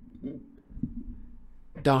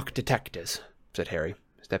 Dark detectors, said Harry,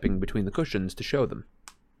 stepping between the cushions to show them.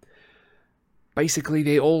 Basically,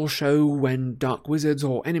 they all show when dark wizards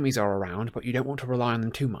or enemies are around, but you don't want to rely on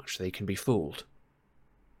them too much, they can be fooled.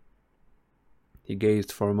 He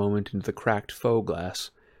gazed for a moment into the cracked faux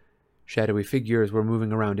glass. Shadowy figures were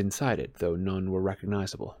moving around inside it, though none were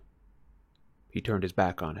recognizable. He turned his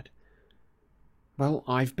back on it. Well,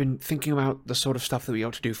 I've been thinking about the sort of stuff that we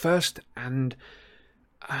ought to do first, and,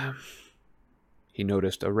 He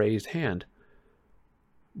noticed a raised hand.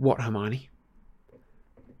 What, Hermione?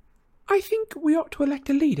 I think we ought to elect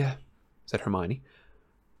a leader, said Hermione.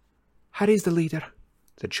 Harry's the leader,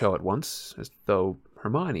 said Cho at once, as though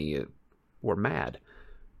Hermione were mad.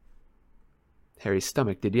 Harry's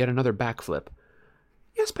stomach did yet another backflip.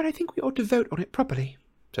 Yes, but I think we ought to vote on it properly,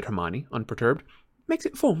 said Hermione, unperturbed. Makes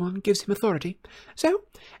it formal and gives him authority. So,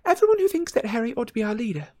 everyone who thinks that Harry ought to be our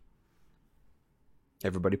leader.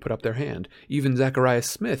 Everybody put up their hand, even Zacharias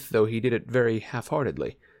Smith, though he did it very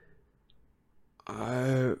half-heartedly.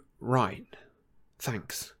 Right.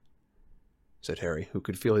 Thanks, said Harry, who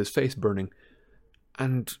could feel his face burning.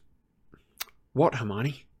 And what,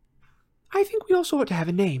 Hermione? I think we also ought to have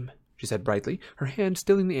a name, she said brightly, her hand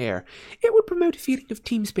still in the air. It would promote a feeling of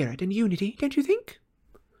team spirit and unity, don't you think?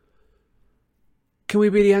 Can we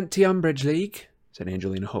be the Anti-Umbridge League? Said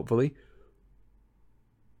Angelina hopefully.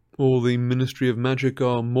 Or the Ministry of Magic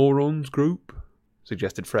are morons group?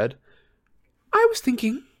 Suggested Fred. I was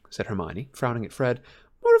thinking, said Hermione, frowning at Fred,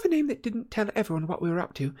 more of a name that didn't tell everyone what we were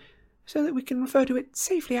up to, so that we can refer to it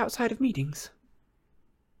safely outside of meetings.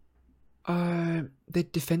 The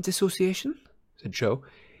Defense Association? Said Cho.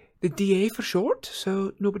 The DA for short,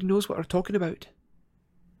 so nobody knows what we're talking about.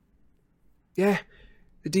 Yeah,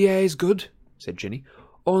 the DA is good, said Ginny.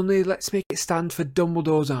 Only let's make it stand for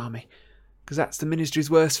Dumbledore's Army, because that's the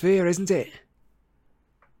Ministry's worst fear, isn't it?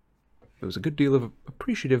 There was a good deal of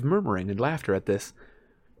appreciative murmuring and laughter at this.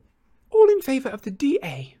 All in favour of the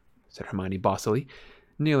DA, said Hermione bossily,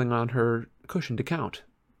 kneeling on her cushion to count.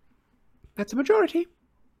 That's a majority.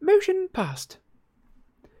 Motion passed.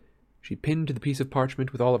 She pinned the piece of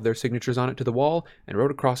parchment with all of their signatures on it to the wall and wrote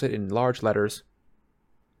across it in large letters,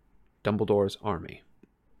 Dumbledore's Army.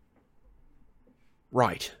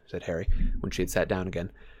 Right, said Harry, when she had sat down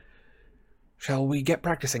again. Shall we get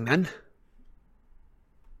practicing, then?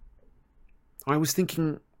 I was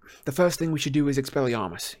thinking the first thing we should do is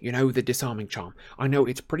Expelliarmus, you know, the disarming charm. I know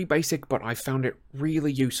it's pretty basic, but I found it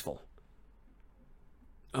really useful.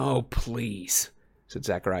 Oh, please, said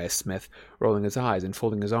Zacharias Smith, rolling his eyes and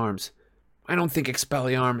folding his arms. I don't think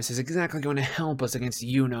Expelliarmus is exactly going to help us against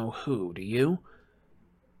you-know-who, do you?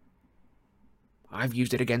 I've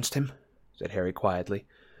used it against him, said Harry quietly.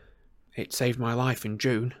 It saved my life in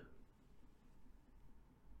June.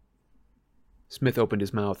 Smith opened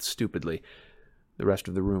his mouth stupidly. The rest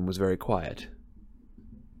of the room was very quiet.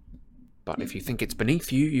 But if you think it's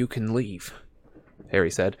beneath you, you can leave,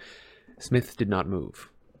 Harry said. Smith did not move.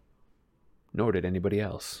 Nor did anybody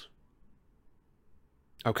else.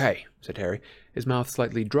 Okay, said Harry, his mouth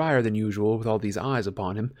slightly drier than usual with all these eyes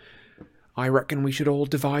upon him. I reckon we should all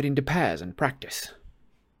divide into pairs and practice.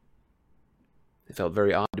 It felt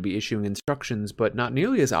very odd to be issuing instructions, but not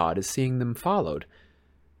nearly as odd as seeing them followed.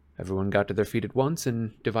 Everyone got to their feet at once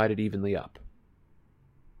and divided evenly up.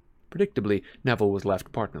 Predictably, Neville was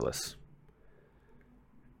left partnerless.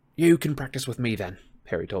 You can practice with me, then,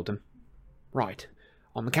 Harry told him. Right.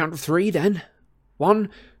 On the count of 3, then. 1,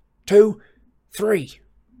 2, 3.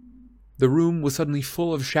 The room was suddenly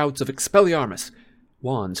full of shouts of Expelliarmus.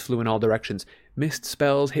 Wands flew in all directions. Mist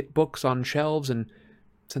spells hit books on shelves and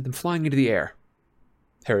sent them flying into the air.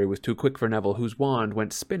 Harry was too quick for Neville, whose wand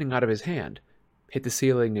went spinning out of his hand, hit the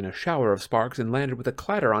ceiling in a shower of sparks, and landed with a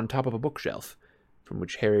clatter on top of a bookshelf, from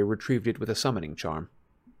which Harry retrieved it with a summoning charm.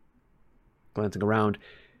 Glancing around,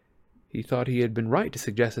 he thought he had been right to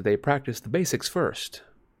suggest that they practice the basics first.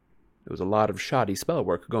 There was a lot of shoddy spell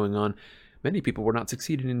work going on. Many people were not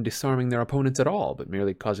succeeding in disarming their opponents at all, but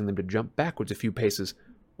merely causing them to jump backwards a few paces,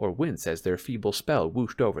 or wince as their feeble spell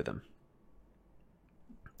whooshed over them.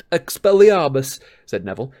 Expelliarmus, said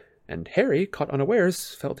Neville, and Harry, caught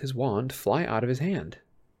unawares, felt his wand fly out of his hand.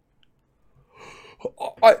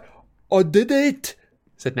 I, I did it,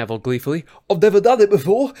 said Neville gleefully. I've never done it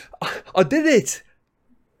before. I did it.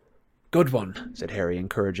 Good one, said Harry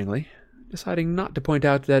encouragingly, deciding not to point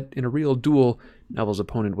out that in a real duel, Neville's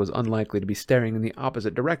opponent was unlikely to be staring in the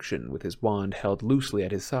opposite direction with his wand held loosely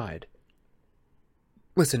at his side.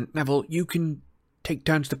 Listen, Neville, you can take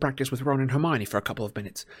turns to practice with Ron and Hermione for a couple of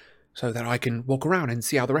minutes, so that I can walk around and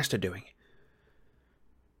see how the rest are doing.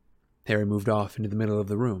 Harry moved off into the middle of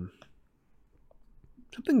the room.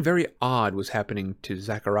 Something very odd was happening to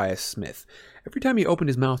Zacharias Smith. Every time he opened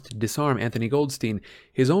his mouth to disarm Anthony Goldstein,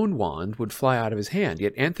 his own wand would fly out of his hand,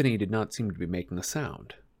 yet Anthony did not seem to be making a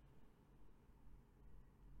sound.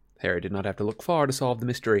 Harry did not have to look far to solve the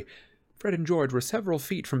mystery. Fred and George were several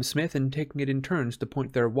feet from Smith and taking it in turns to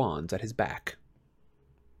point their wands at his back.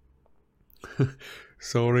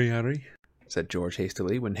 "Sorry, Harry," said George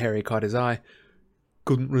hastily when Harry caught his eye.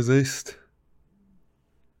 "Couldn't resist."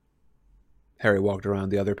 Harry walked around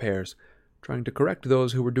the other pairs, trying to correct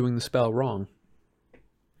those who were doing the spell wrong.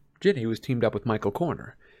 Ginny was teamed up with Michael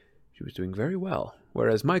Corner. She was doing very well,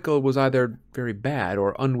 whereas Michael was either very bad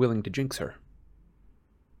or unwilling to jinx her.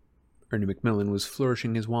 Ernie Macmillan was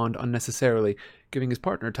flourishing his wand unnecessarily, giving his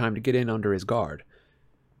partner time to get in under his guard.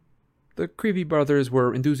 The Creevy brothers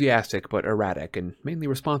were enthusiastic but erratic, and mainly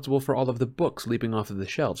responsible for all of the books leaping off of the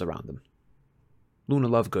shelves around them. Luna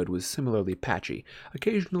Lovegood was similarly patchy,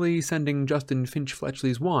 occasionally sending Justin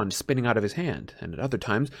Finch-Fletchley's wand spinning out of his hand, and at other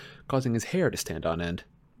times causing his hair to stand on end.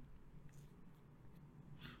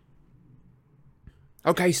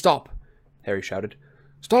 "Okay, stop!" Harry shouted.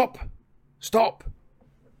 "Stop! Stop!"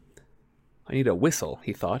 I need a whistle,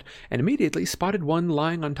 he thought, and immediately spotted one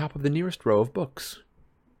lying on top of the nearest row of books.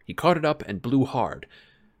 He caught it up and blew hard.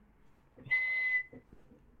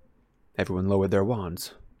 Everyone lowered their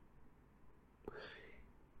wands.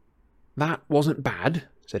 "That wasn't bad,"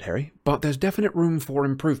 said Harry, "but there's definite room for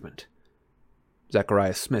improvement."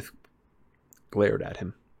 Zacharias Smith glared at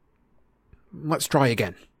him. "Let's try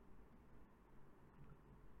again."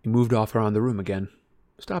 He moved off around the room again,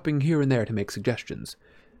 stopping here and there to make suggestions.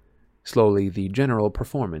 Slowly, the general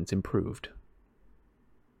performance improved.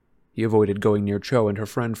 He avoided going near Cho and her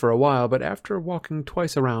friend for a while, but after walking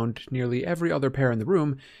twice around nearly every other pair in the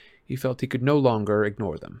room, he felt he could no longer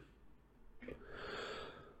ignore them.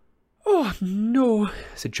 "Oh, no,"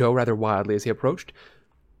 said Cho rather wildly as he approached.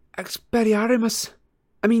 Expelliarmus.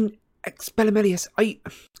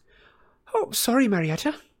 Oh, sorry,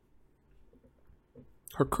 Marietta."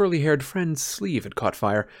 Her curly-haired friend's sleeve had caught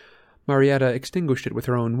fire. Marietta extinguished it with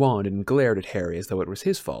her own wand and glared at Harry as though it was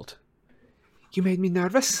his fault. "You made me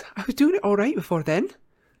nervous. I was doing it all right before then,"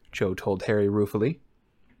 Cho told Harry ruefully.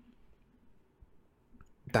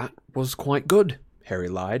 "That was quite good," Harry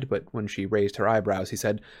lied, but when she raised her eyebrows, he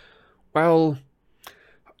said, "Well,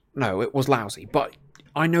 no, it was lousy, but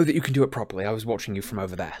I know that you can do it properly. I was watching you from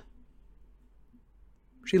over there."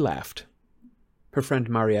 She laughed. Her friend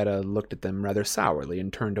Marietta looked at them rather sourly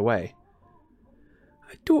and turned away.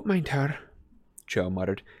 "I don't mind her," Cho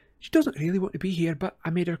muttered. "She doesn't really want to be here, but I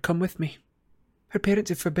made her come with me. Her parents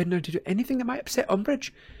have forbidden her to do anything that might upset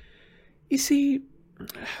Umbridge. You see,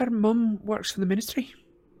 her mum works for the Ministry."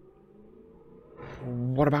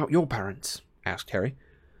 "What about your parents?" asked Harry.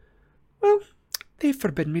 "Well, they've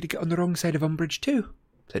forbidden me to get on the wrong side of Umbridge too,"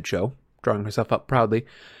 said Cho, drawing herself up proudly.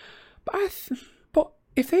 But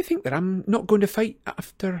if they think that I'm not going to fight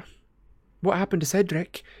after what happened to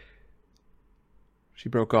Cedric..." She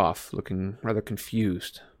broke off, looking rather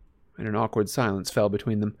confused, and an awkward silence fell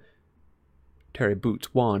between them. Terry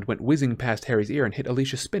Boots' wand went whizzing past Harry's ear and hit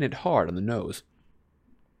Alicia Spinnet hard on the nose.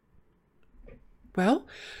 "Well,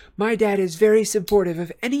 my dad is very supportive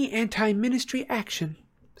of any anti-ministry action,"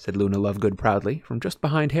 said Luna Lovegood proudly, from just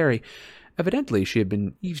behind Harry. Evidently she had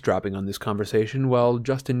been eavesdropping on this conversation while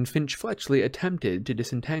Justin Finch-Fletchley attempted to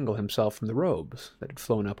disentangle himself from the robes that had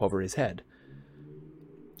flown up over his head.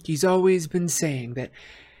 "He's always been saying that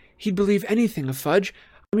he'd believe anything of Fudge.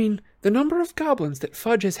 The number of goblins that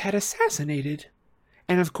Fudge has had assassinated.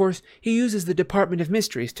 And of course, he uses the Department of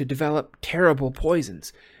Mysteries to develop terrible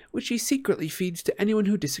poisons, which he secretly feeds to anyone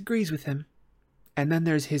who disagrees with him. And then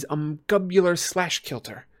there's his gubular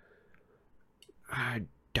slash-kilter." "I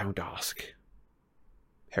don't ask,"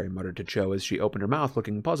 Harry muttered to Cho as she opened her mouth,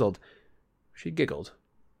 looking puzzled. She giggled.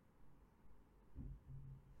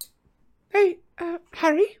 "Hey,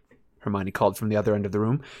 Harry?" Hermione called from the other end of the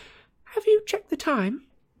room. "Have you checked the time?"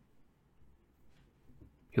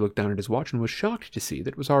 He looked down at his watch and was shocked to see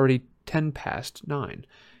that it was already 9:10,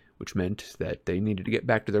 which meant that they needed to get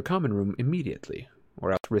back to their common room immediately,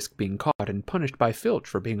 or else risk being caught and punished by Filch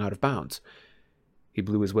for being out of bounds. He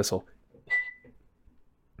blew his whistle.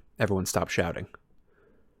 Everyone stopped shouting.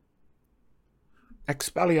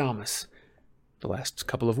 Expelliarmus. The last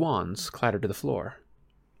couple of wands clattered to the floor.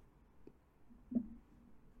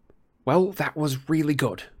 Well, that was really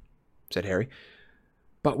good, said Harry.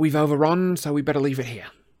 But we've overrun, so we better leave it here.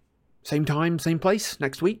 Same time, same place,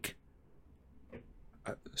 next week?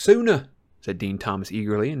 Sooner, said Dean Thomas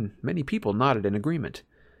eagerly, and many people nodded in agreement.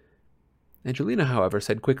 Angelina, however,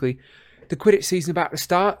 said quickly, The Quidditch season about to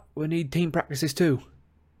start. We need team practices too.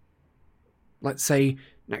 Let's say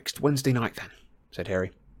next Wednesday night then, said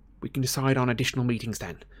Harry. We can decide on additional meetings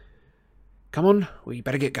then. Come on, we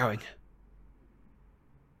better get going.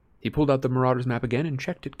 He pulled out the Marauders map again and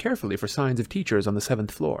checked it carefully for signs of teachers on the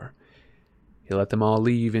 7th floor. He let them all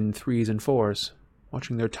leave in 3s and 4s,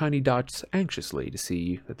 watching their tiny dots anxiously to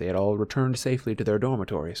see that they had all returned safely to their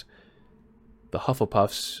dormitories. The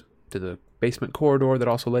Hufflepuffs to the basement corridor that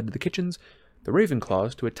also led to the kitchens, the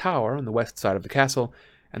Ravenclaws to a tower on the west side of the castle,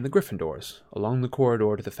 and the Gryffindors along the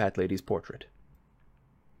corridor to the fat lady's portrait.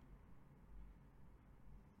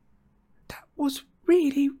 That was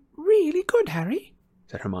really, really good, Harry,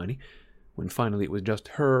 said Hermione, when finally it was just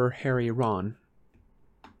her, Harry,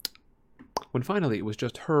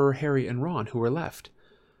 and Ron who were left.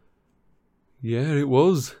 Yeah, it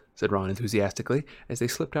was, said Ron enthusiastically, as they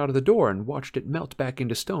slipped out of the door and watched it melt back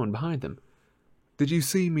into stone behind them. Did you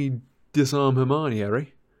see me disarm Hermione,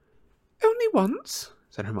 Harry? Only once,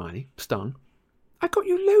 said Hermione, stung. I got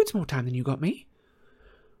you loads more time than you got me.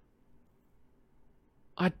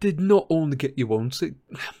 I did not only get you once. It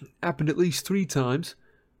happened at least 3 times.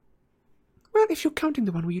 Well, if you're counting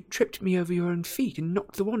the one where you tripped me over your own feet and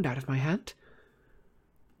knocked the wand out of my hand.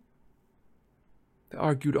 They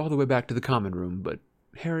argued all the way back to the common room, but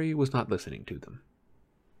Harry was not listening to them.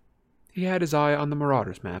 He had his eye on the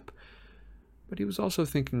Marauders map, but he was also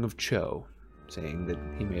thinking of Cho, saying that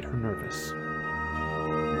he made her nervous.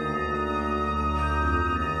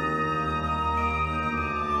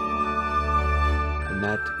 And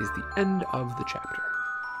that is the end of the chapter.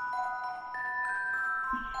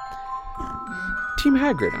 Team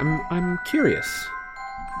Hagrid, I'm curious.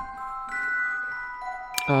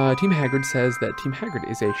 Team Hagrid says that Team Hagrid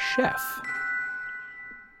is a chef,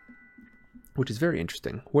 which is very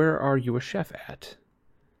interesting. Where are you a chef at?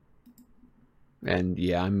 And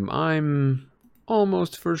yeah, I'm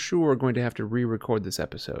almost for sure going to have to re-record this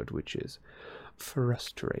episode, which is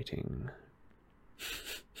frustrating.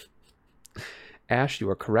 Ash, you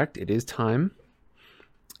are correct. It is time.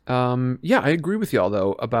 Yeah, I agree with y'all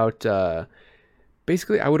though about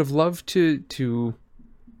basically I would have loved to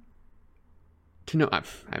know.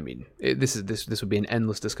 I mean, this would be an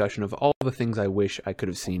endless discussion of all the things I wish I could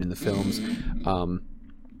have seen in the films.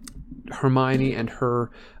 Hermione and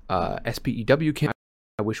her SPEW camp.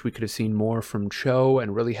 I wish we could have seen more from Cho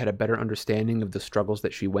and really had a better understanding of the struggles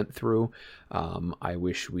that she went through. I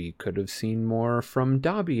wish we could have seen more from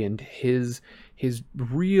Dobby and his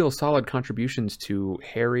real solid contributions to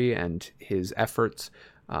Harry and his efforts.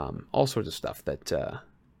 All sorts of stuff that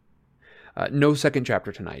no second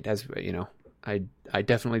chapter tonight, as you know. I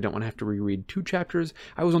definitely don't want to have to reread 2 chapters.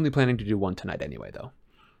 I was only planning to do 1 tonight anyway, though.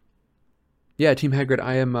 Yeah, Team Hagrid,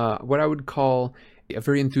 I am what I would call a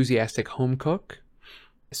very enthusiastic home cook.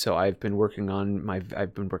 So I've been working on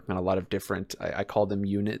a lot of different, I call them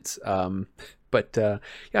units. But yeah,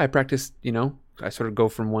 I practice, I sort of go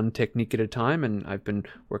from one technique at a time, and I've been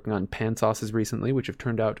working on pan sauces recently, which have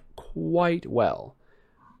turned out quite well.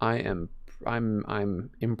 I'm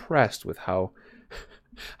impressed with how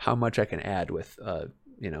much I can add with, a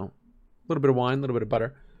little bit of wine, a little bit of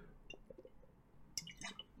butter.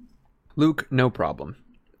 Luke, no problem.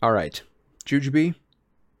 All right. Jujubee,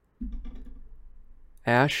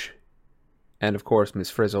 Ash, and of course Miss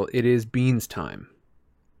Frizzle, it is beans time.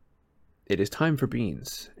 It is time for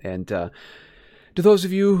beans. And to those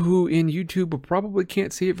of you who in YouTube probably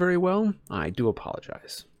can't see it very well, I do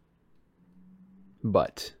apologize.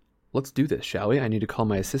 But let's do this, shall we? I need to call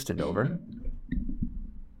my assistant over.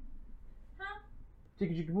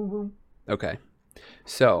 Okay.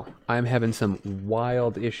 So, I'm having some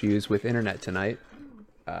wild issues with internet tonight.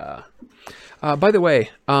 By the way,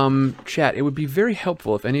 chat, it would be very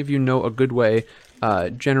helpful if any of you know a good way,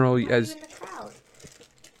 General, as...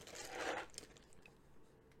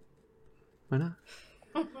 Why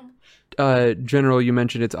not? General, you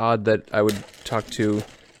mentioned it's odd that I would talk to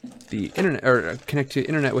the internet, or connect to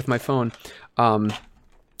internet with my phone.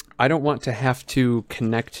 I don't want to have to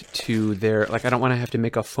connect to their, I don't want to have to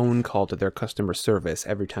make a phone call to their customer service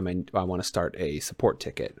every time I want to start a support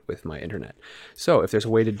ticket with my internet. So if there's a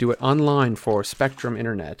way to do it online for Spectrum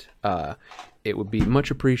Internet, it would be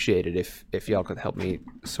much appreciated if y'all could help me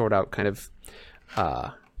sort out kind of,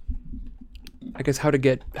 I guess how to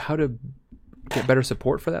get better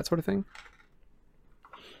support for that sort of thing.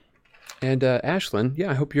 And Ashlyn,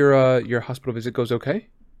 yeah, I hope your hospital visit goes okay.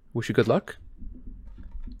 Wish you good luck.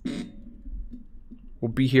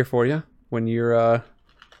 We'll be here for you when you're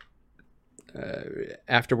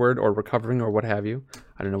afterward or recovering or what have you.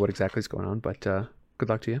 I don't know what exactly is going on, but good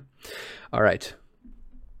luck to you. All right.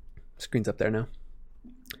 Screen's up there now.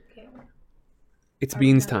 Okay. It's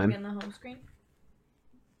Beans time. In the home screen?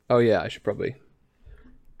 Oh yeah, I should probably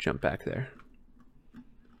jump back there.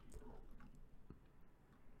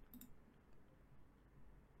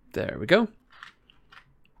 There we go.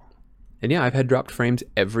 And yeah, I've had dropped frames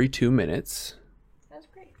every 2 minutes That's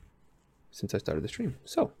great. since I started the stream.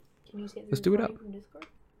 So, Can you save the let's do it up. recording from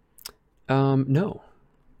Discord? No.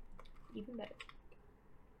 Even better.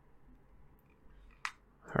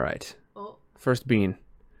 All right. Oh, First bean.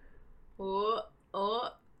 oh, oh.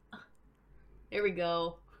 There we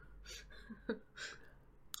go.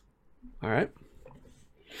 All right.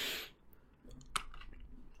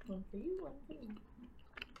 One for you, one for me.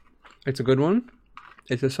 It's a good one.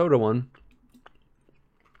 It's a soda one.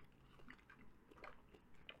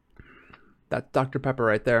 That's Dr. Pepper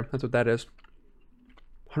right there. That's what that is.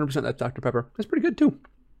 100% that's Dr. Pepper. That's pretty good too.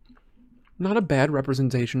 Not a bad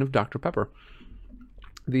representation of Dr. Pepper.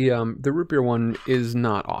 The root beer one is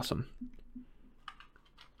not awesome.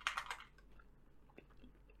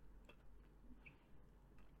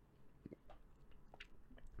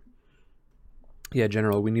 Yeah,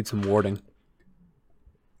 General, we need some warding.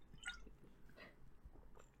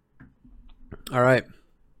 All right.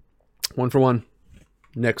 1 for 1.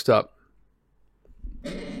 Next up.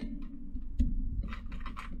 You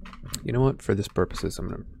know what? For this purposes, I'm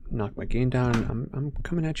going to knock my gain down. I'm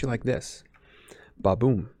coming at you like this.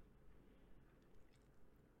 Ba-boom.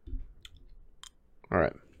 All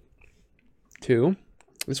right. 2.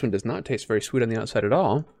 This one does not taste very sweet on the outside at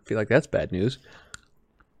all. I feel like that's bad news.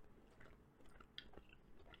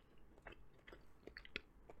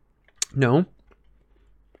 No.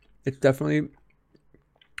 It's definitely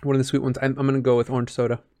one of the sweet ones. I'm going to go with orange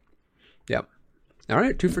soda. Yep. All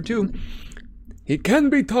right, 2 for 2. It can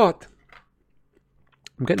be taught.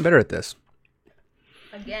 I'm getting better at this.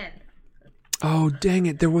 Again. Oh, dang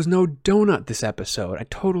it. There was no donut this episode. I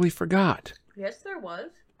totally forgot. Yes, there was.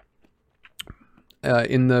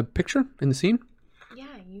 In the picture? In the scene?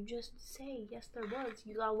 Yeah, you just say, yes, there was.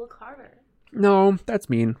 You gotta look harder. No, that's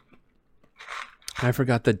mean. I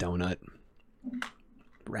forgot the donut.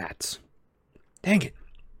 Rats. Dang it.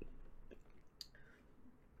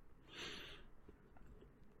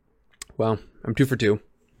 Well, I'm 2 for 2.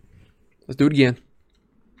 Let's do it again.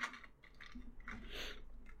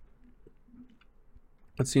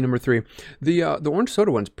 Let's see number 3. The orange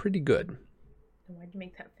soda one's pretty good. Then why'd you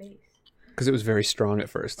make that face? Because it was very strong at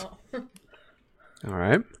first. Oh. All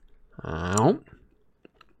right. Ow.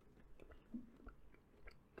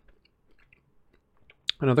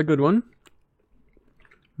 Another good one.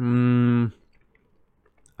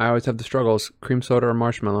 I always have the struggles. Cream soda or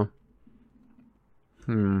marshmallow.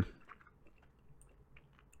 I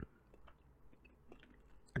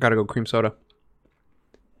gotta go cream soda.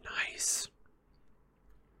 Nice.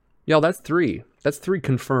 Yo, that's 3. That's 3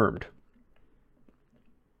 confirmed.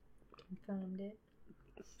 Confirmed it.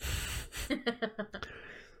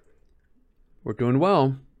 We're doing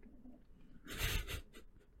well.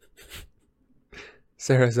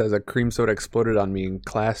 Sarah says a cream soda exploded on me in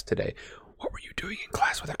class today. What were you doing in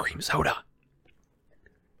class with a cream soda?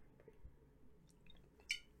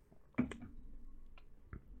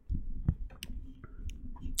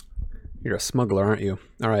 You're a smuggler, aren't you?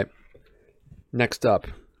 All right. Next up.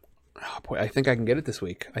 Oh boy, I think I can get it this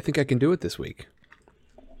week. I think I can do it this week.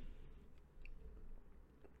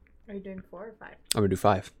 Are you doing 4 or 5? I'm gonna do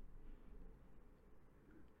 5.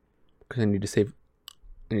 Because I need to save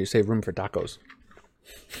room for tacos.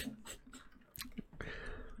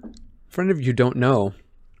 For any of you who don't know,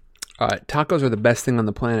 tacos are the best thing on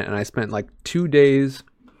the planet, and I spent like 2 days.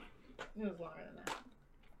 It was longer than that.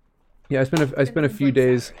 Yeah, I spent a few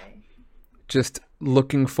days just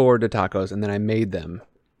looking forward to tacos, and then I made them.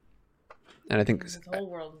 And I think This whole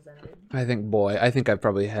world has ended. I think I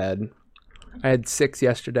had 6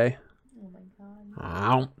 yesterday. Oh my god.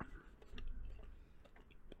 Ow.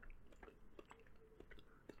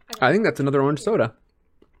 I think that's another orange soda.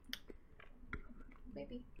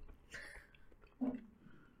 Maybe.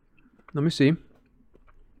 Let me see. I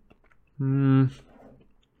don't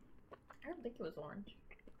think it was orange.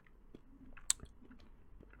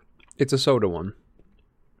 It's a soda one.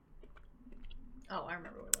 Oh, I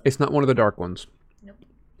remember what it was. It's not one of the dark ones. Nope.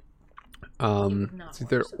 It's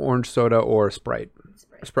either orange soda or Sprite.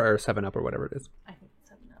 Sprite. Sprite or 7-Up or whatever it is. I think it's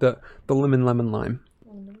 7 Up. The lemon lime.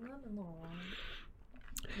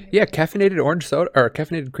 Yeah, caffeinated orange soda or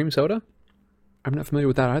caffeinated cream soda. I'm not familiar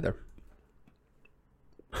with that either.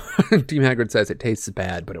 Team Hagrid says it tastes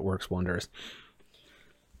bad, but it works wonders.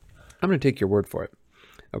 I'm going to take your word for it.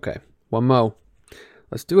 Okay, one mo.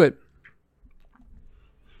 Let's do it.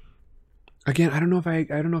 Again, I don't know if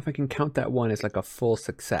I can count that one as like a full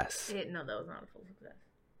success. No, that was not a full success.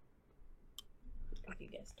 I think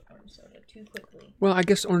you guessed orange soda too quickly. Well, I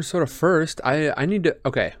guess orange soda first. I need to.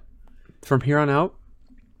 Okay, from here on out,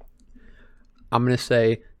 I'm going to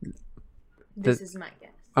say. This is my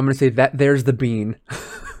guess. I'm going to say that there's the bean.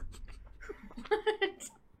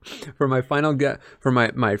 For my final for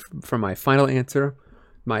my final answer,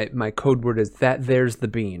 my code word is that there's the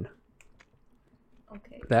bean.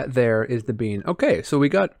 Okay. That there is the bean. Okay, so we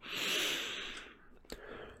got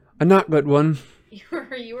a not good one.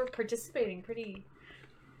 You were participating pretty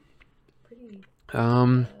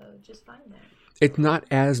just fine there. It's not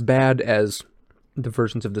as bad as the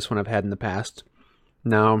versions of this one I've had in the past.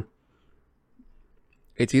 Now,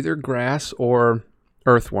 it's either grass or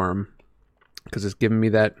earthworm because it's giving me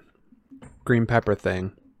that green pepper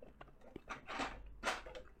thing.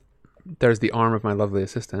 There's the arm of my lovely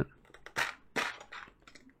assistant.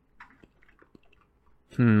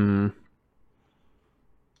 I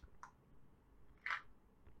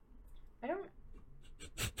don't.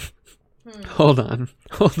 Hold on.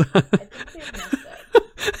 I think they messed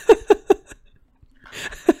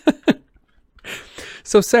up.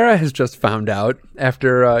 So Sarah has just found out,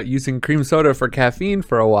 after using cream soda for caffeine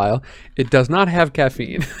for a while, it does not have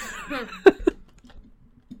caffeine.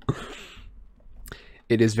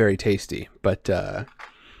 It is very tasty, but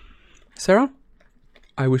Sarah,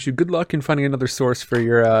 I wish you good luck in finding another source for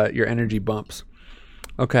your energy bumps.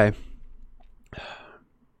 Okay.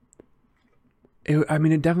 It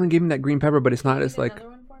definitely gave me that green pepper, but it's not as like. Another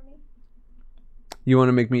one for me? You want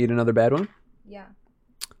to make me eat another bad one? Yeah.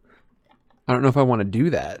 I don't know if I want to do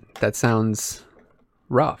that. That sounds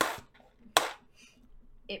rough.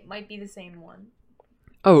 It might be the same one.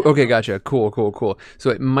 Oh, okay, gotcha. Cool. So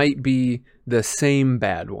it might be the same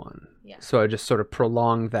bad one. Yeah. So I just sort of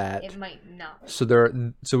prolong that. It might not.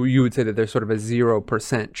 So you would say that there's sort of a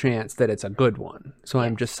 0% chance that it's a good one. So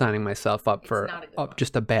I'm just signing myself up for not a good one.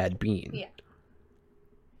 just a bad bean. Yeah.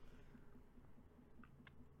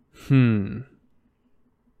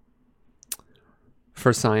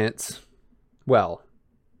 For science. Well,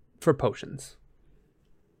 for potions.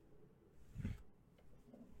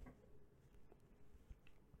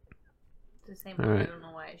 It's the same All one. right. I don't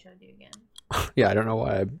know why I showed you again. Yeah, I don't know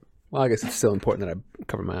why. Well, I guess it's still important that I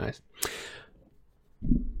cover my eyes.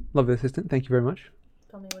 Lovely assistant, thank you very much.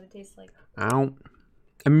 Tell me what it tastes like.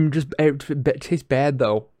 It tastes bad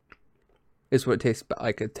though. Is what it tastes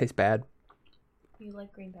like. It tastes bad. You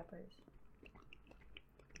like green peppers.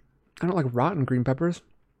 I don't like rotten green peppers.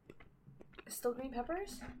 Still green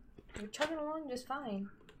peppers? You're chugging along just fine.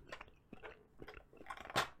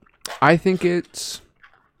 I think it's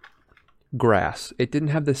grass. It didn't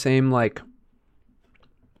have the same like.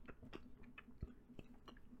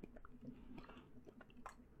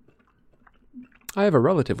 I have a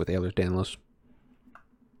relative with Ehlers-Danlos.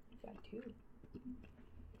 Got two.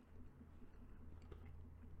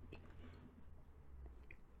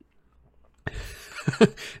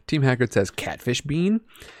 Team Haggard says catfish bean,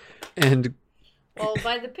 and Well,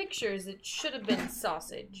 by the pictures, it should have been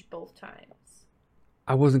sausage both times.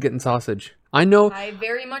 I wasn't getting sausage. I know. I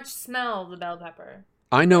very much smell the bell pepper.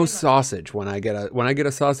 I know sausage when I get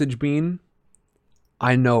a sausage bean.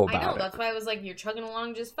 I know about I know, it. that's why I was like, you're chugging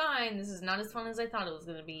along just fine. This is not as fun as I thought it was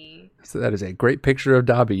going to be. So that is a great picture of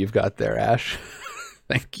Dobby you've got there, Ash.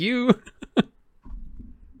 Thank you.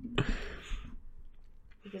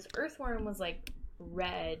 Because earthworm was like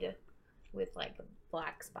red with like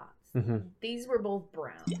black spots. Mm-hmm. These were both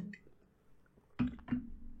brown.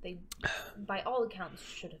 They, by all accounts,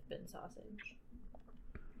 should have been sausage.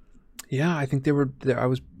 Yeah, I think they were. I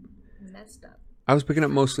was Messed up. I was picking up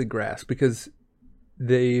mostly grass because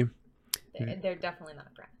they're definitely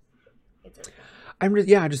not grass. It's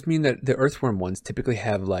I just mean that the earthworm ones typically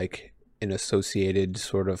have like an associated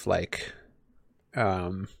sort of like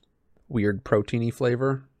weird proteiny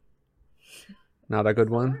flavor. Not a good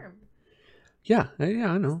one. worm. Yeah,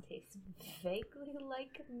 I know. Tastes vaguely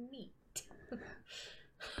like meat.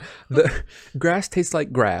 The grass tastes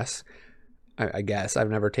like grass. I guess I've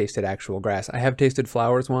never tasted actual grass. I have tasted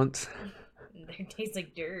flowers once. They taste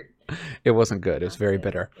like dirt. It wasn't good. It was very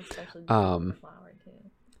bitter. Especially Um, flour too.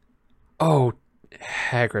 Oh,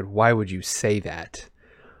 Hagrid, why would you say that?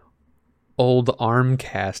 Old arm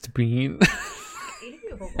cast bean.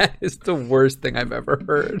 Ew. That is the worst thing I've ever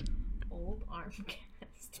heard. Old arm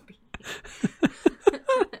cast beef.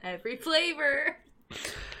 Every flavor.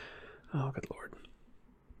 Oh, good lord.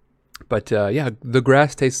 But yeah, the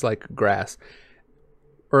grass tastes like grass.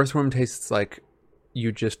 Earthworm tastes like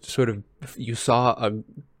you just sort of, you saw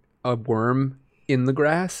a worm in the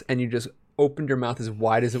grass and you just opened your mouth as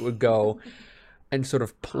wide as it would go and sort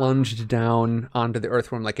of plunged down onto the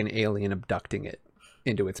earthworm like an alien abducting it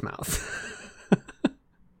into its mouth.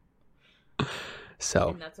 So,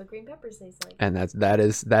 And that's what green peppers taste like. and that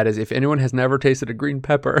is if anyone has never tasted a green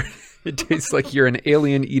pepper, it tastes like you're an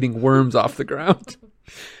alien eating worms off the ground.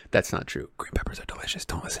 That's not true. Green peppers are delicious.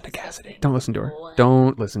 Don't listen to Cassidy. Don't listen to her.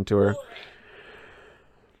 Don't listen to her.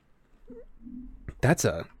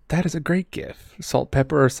 That is a great gif. Salt,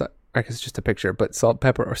 pepper, or I guess it's just a picture, but salt,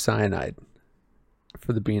 pepper, or cyanide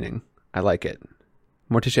for the beaning. I like it.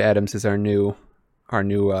 Morticia Adams is our new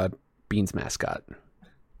Beans mascot.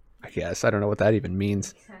 I guess. I don't know what that even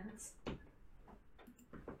means. Sense.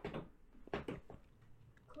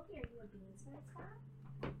 Chloe, are you a beans mascot?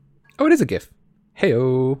 Oh, it is a gif.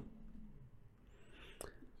 Heyo.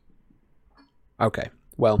 Okay.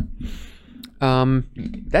 Well,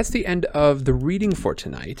 that's the end of the reading for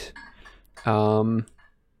tonight. I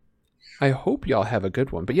hope y'all have a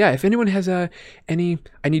good one. But yeah, if anyone has I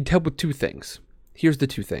need help with two things. Here's the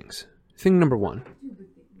two things. Thing number one.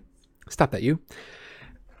 Stop that, you.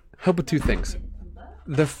 Help with two things.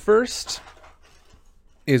 The first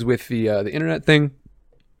is with the internet thing.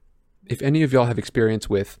 If any of y'all have experience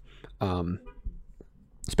with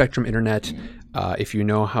Spectrum Internet, if you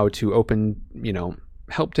know how to open,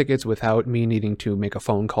 help tickets without me needing to make a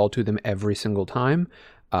phone call to them every single time,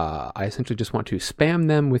 I essentially just want to spam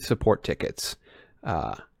them with support tickets.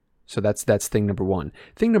 So that's thing number one.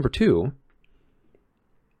 Thing number two,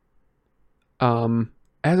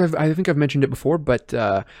 as I think I've mentioned it before, but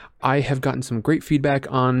I have gotten some great feedback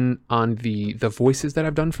on the voices that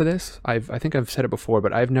I've done for this. I think I've said it before,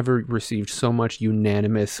 but I've never received so much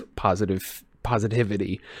unanimous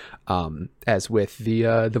positivity as with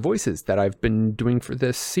the voices that I've been doing for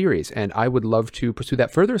this series, and I would love to pursue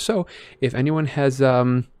that further. So if anyone has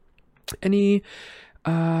any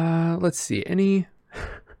let's see, any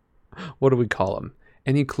what do we call them?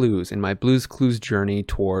 Any clues in my Blue's Clues journey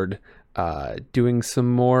toward doing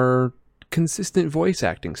some more consistent voice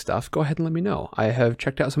acting stuff, go ahead and let me know. I have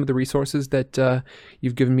checked out some of the resources that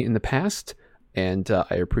you've given me in the past, and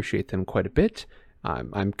I appreciate them quite a bit.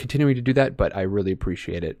 I'm continuing to do that, but I really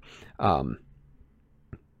appreciate it. So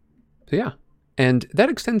yeah. And that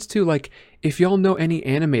extends to, like, if y'all know any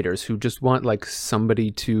animators who just want, like,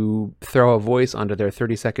 somebody to throw a voice onto their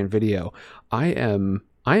 30-second video, I am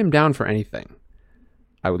down for anything.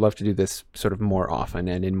 I would love to do this sort of more often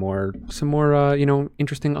and in some more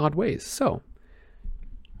interesting, odd ways. So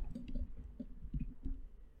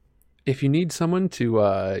if you need someone to,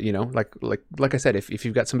 like I said, if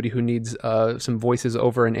you've got somebody who needs some voices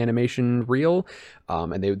over an animation reel,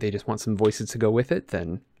 and they just want some voices to go with it,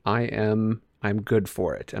 then I'm good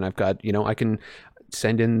for it. And I've got, I can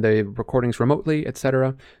send in the recordings remotely,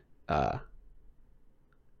 etc.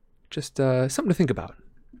 Just something to think about.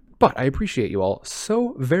 But I appreciate you all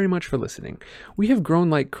so very much for listening. We have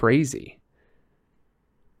grown like crazy.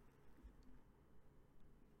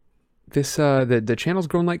 This the channel's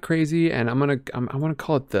grown like crazy, and I want to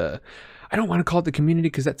call it I don't want to call it the community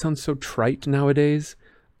because that sounds so trite nowadays.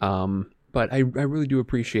 But I really do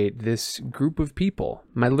appreciate this group of people,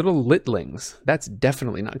 my little litlings. That's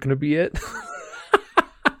definitely not going to be it.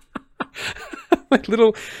 my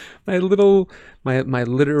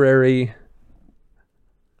literary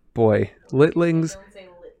boy, litlings. Don't say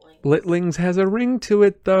litling. Litlings has a ring to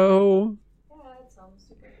it, though. Yeah, that sounds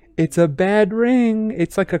super. It's a bad ring.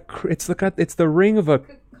 It's like it's the ring of a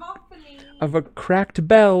Cacophony. cracked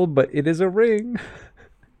bell, but it is a ring.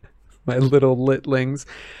 My little litlings.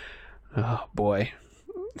 Oh boy.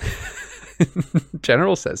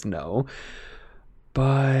 General says no.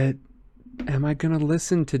 But am I going to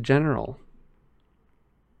listen to General?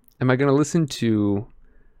 Am I going to listen to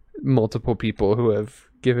multiple people who have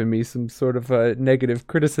given me some sort of a negative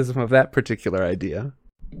criticism of that particular idea?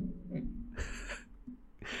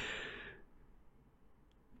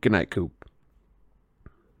 Good night, Coop.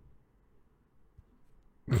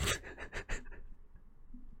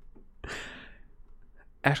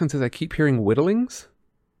 Ashlyn says, I keep hearing whittlings.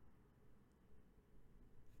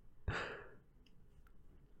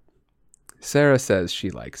 Sarah says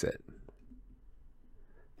she likes it.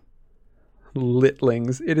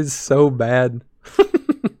 Litlings. It is so bad.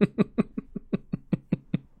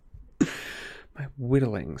 My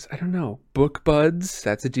whittlings. I don't know. Book buds.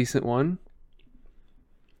 That's a decent one.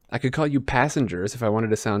 I could call you passengers if I wanted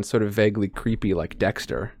to sound sort of vaguely creepy like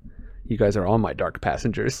Dexter. You guys are all my dark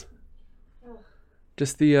passengers.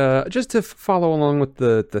 Just to follow along with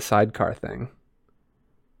the sidecar thing.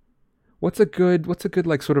 What's a good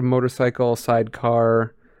like sort of motorcycle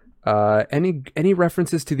sidecar? Any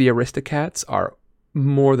references to the Aristocats are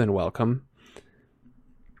more than welcome.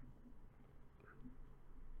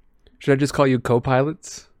 Should I just call you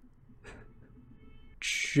co-pilots?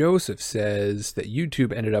 Joseph says that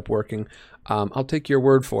YouTube ended up working. I'll take your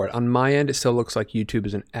word for it. On my end, it still looks like YouTube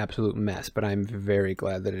is an absolute mess, but I'm very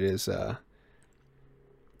glad that it is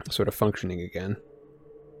sort of functioning again.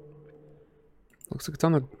 Looks like it's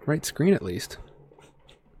on the right screen at least.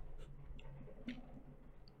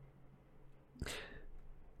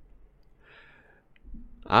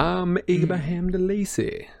 I'm Abraham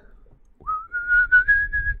DeLacy.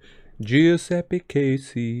 Giuseppe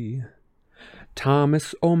Casey.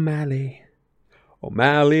 Thomas O'Malley.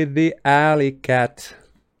 O'Malley the Alley Cat.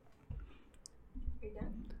 Are you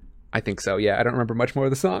done? I think so, yeah. I don't remember much more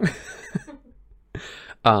of the song.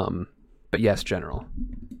 But yes, General.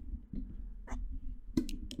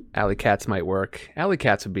 Alley Cats might work. Alley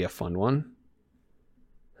Cats would be a fun one.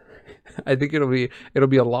 I think it'll be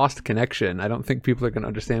a lost connection. I don't think people are going to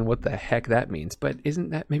understand what the heck that means. But isn't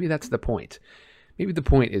that, maybe that's the point? Maybe the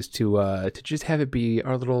point is to just have it be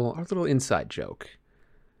our little inside joke.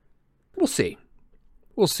 We'll see.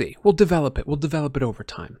 We'll develop it. We'll develop it over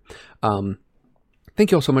time.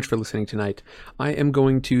 Thank you all so much for listening tonight. I am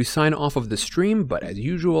going to sign off of the stream, but as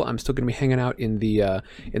usual, I'm still going to be hanging out in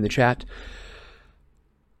the chat.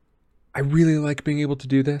 I really like being able to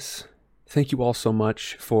do this. Thank you all so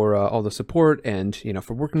much for all the support and,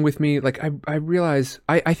 for working with me. Like, I realize,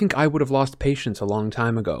 I think I would have lost patience a long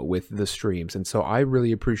time ago with the streams. And so I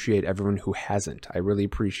really appreciate everyone who hasn't. I really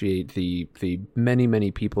appreciate the many,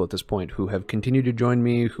 many people at this point who have continued to join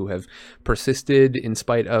me, who have persisted in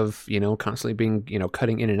spite of, constantly being,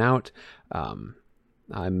 cutting in and out. I'm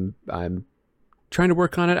trying to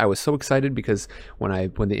work on it. I was so excited because when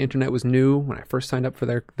the internet was new, when I first signed up for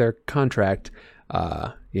their contract,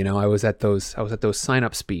 I was at those sign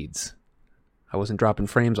up speeds. I wasn't dropping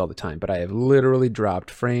frames all the time, but I have literally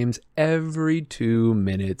dropped frames every 2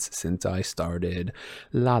 minutes since I started.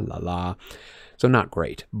 La la la. So not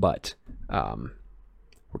great, but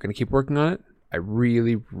we're gonna keep working on it. I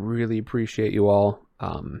really, really appreciate you all.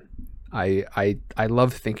 I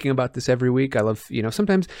love thinking about this every week. I love,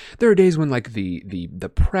 sometimes there are days when like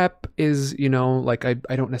the prep is, like I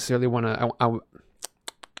don't necessarily want to.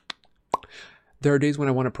 There are days when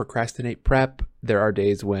I want to procrastinate prep. There are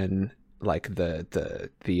days when like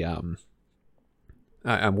I'm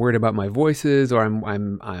worried about my voices, or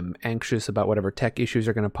I'm anxious about whatever tech issues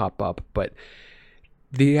are going to pop up. But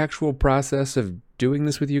the actual process of doing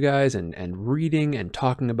this with you guys and reading and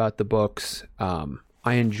talking about the books,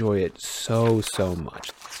 I enjoy it so much.